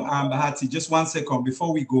me come, Bahati, just 1 second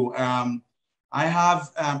before we go. I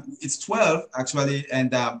have, it's 12 actually,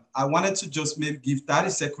 and I wanted to just maybe give 30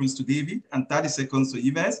 seconds to David and 30 seconds to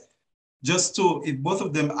Yves. Just to, if both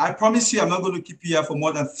of them, I promise you I'm not going to keep you here for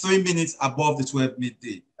more than 3 minutes above the 12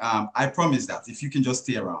 midday. I promise that, if you can just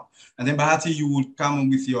stay around. And then Bahati, you will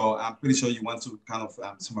come with your, I'm pretty sure you want to kind of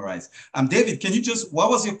summarize. David, can you just,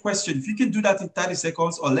 what was your question? If you can do that in 30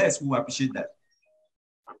 seconds or less, we'll appreciate that.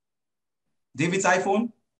 David's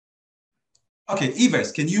iPhone? Okay,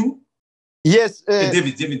 Yves, can you? Yes.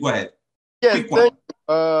 David, go ahead. Yes, thank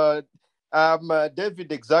you.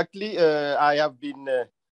 David, exactly. I have been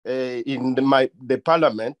in the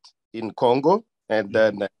parliament in Congo, and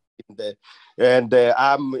then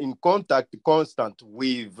I'm in contact constant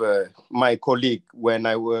with my colleague when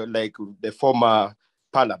I were like the former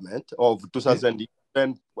parliament of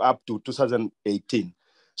 2010 up to 2018.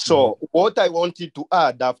 So what I wanted to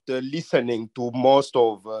add after listening to most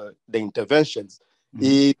of the interventions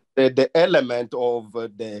is the element of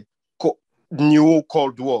the new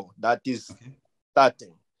Cold War that is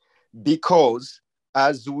starting. Because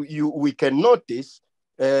as we can notice,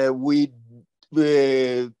 Tshisekedi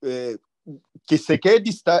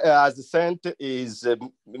has sent his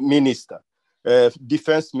minister,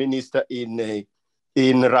 defense minister in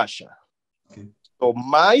Russia. So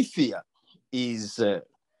my fear is,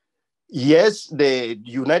 yes, the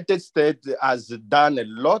United States has done a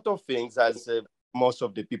lot of things, as most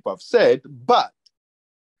of the people have said, but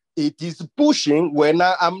it is pushing, when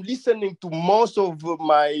I'm listening to most of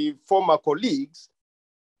my former colleagues,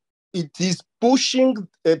 it is pushing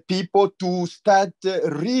people to start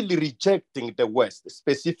really rejecting the West,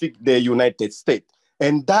 specifically the United States.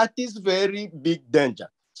 And that is very big danger.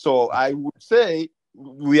 So I would say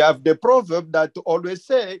we have the proverb that always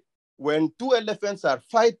say, when two elephants are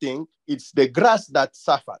fighting, it's the grass that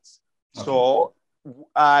suffers. So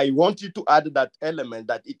I want you to add that element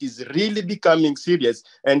that it is really becoming serious.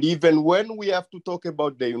 And even when we have to talk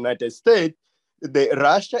about the United States,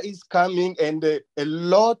 Russia is coming, and a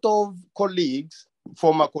lot of colleagues,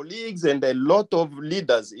 former colleagues, and a lot of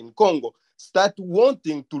leaders in Congo start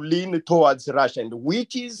wanting to lean towards Russia, and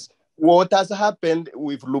which is what has happened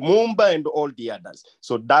with Lumumba and all the others.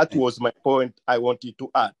 So that was my point I wanted to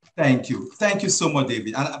add. Thank you. Thank you so much,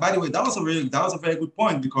 David. And by the way, that was a very good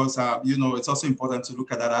point, because, you know, it's also important to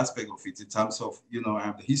look at that aspect of it in terms of, you know,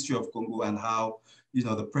 the history of Congo and how, you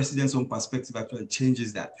know, the president's own perspective actually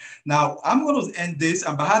changes that. Now, I'm going to end this,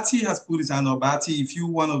 and Bahati has put his hand up. Bahati, if you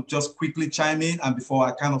want to just quickly chime in, and before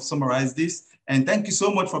I kind of summarize this, and thank you so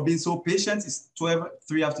much for being so patient. It's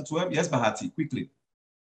 3 after 12. Yes, Bahati, quickly.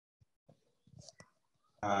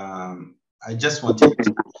 I just wanted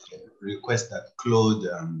to request that Claude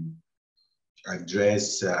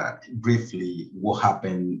address briefly what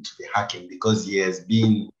happened to the hacking, because he has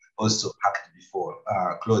been also hacked before.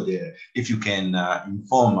 Claude, if you can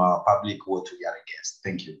inform our public what we are against.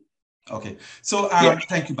 Thank you. Okay, so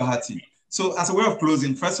thank you, Bahati. So as a way of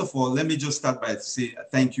closing, first of all, let me just start by saying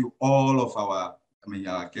thank you all of our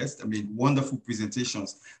guests. Wonderful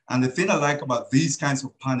presentations. And the thing I like about these kinds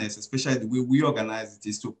of panels, especially the way we organize it,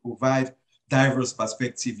 is to provide diverse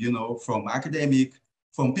perspective, you know, from academic,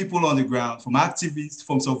 from people on the ground, from activists,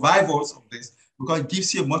 from survivors of this, because it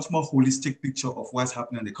gives you a much more holistic picture of what's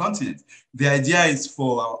happening on the continent. The idea is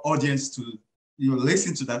for our audience to, you know,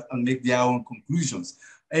 listen to that and make their own conclusions.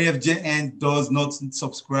 AFJN does not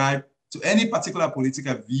subscribe to any particular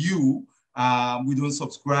political view. We don't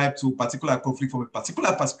subscribe to particular conflict from a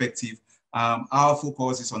particular perspective. Our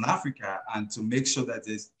focus is on Africa, and to make sure that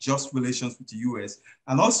there's just relations with the US,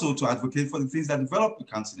 and also to advocate for the things that develop the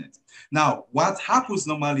continent. Now, what happens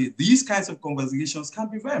normally, these kinds of conversations can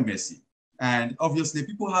be very messy. And obviously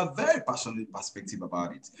people have very passionate perspective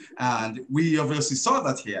about it. And we obviously saw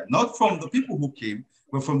that here, not from the people who came,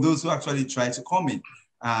 but from those who actually tried to come in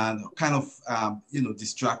and kind of, you know,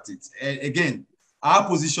 distract it. Again, our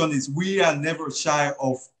position is we are never shy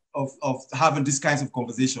of having these kinds of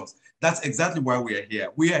conversations. That's exactly why we are here.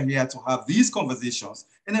 We are here to have these conversations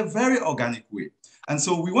in a very organic way. And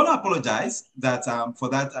so we want to apologize that for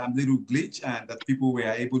that little glitch and that people were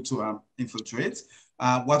able to infiltrate.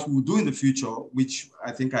 What we will do in the future, which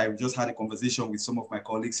I think I just had a conversation with some of my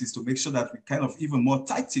colleagues, is to make sure that we kind of even more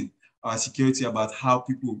tighten our security about how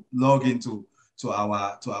people log into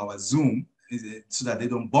our Zoom, so that they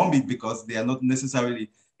don't bomb it because they are not necessarily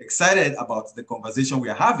excited about the conversation we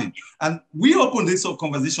are having. And we open this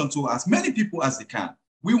conversation to as many people as they can.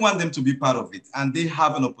 We want them to be part of it, and they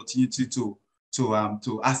have an opportunity to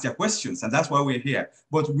ask their questions, and that's why we're here.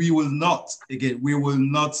 But we will not, again, we will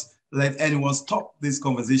not let anyone stop these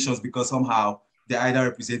conversations because somehow they either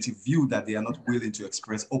represent a view that they are not willing to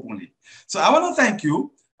express openly. So I want to thank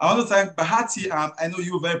you. I want to thank Bahati. I know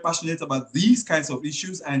you're very passionate about these kinds of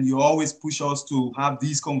issues, and you always push us to have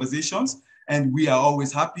these conversations. And we are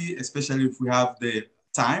always happy, especially if we have the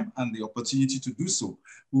time and the opportunity to do so.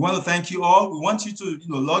 We want to thank you all. We want you to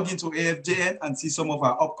log into AFJN and see some of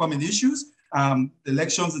our upcoming issues. The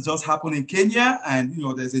elections that just happened in Kenya, and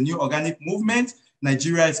there's a new organic movement.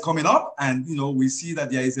 Nigeria is coming up, and we see that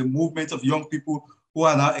there is a movement of young people who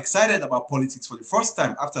are now excited about politics for the first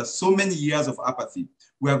time after so many years of apathy.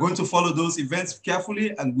 We are going to follow those events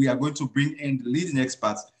carefully, and we are going to bring in the leading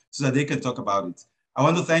experts so that they can talk about it. I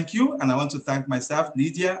want to thank you, and I want to thank my staff,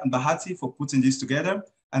 Lydia and Bahati, for putting this together.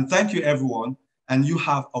 And thank you, everyone. And you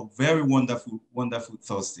have a very wonderful, wonderful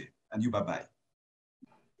Thursday. And you, bye-bye.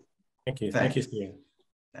 Thank you. Thanks. Thank you, Steve.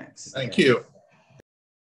 Thanks. Thank you.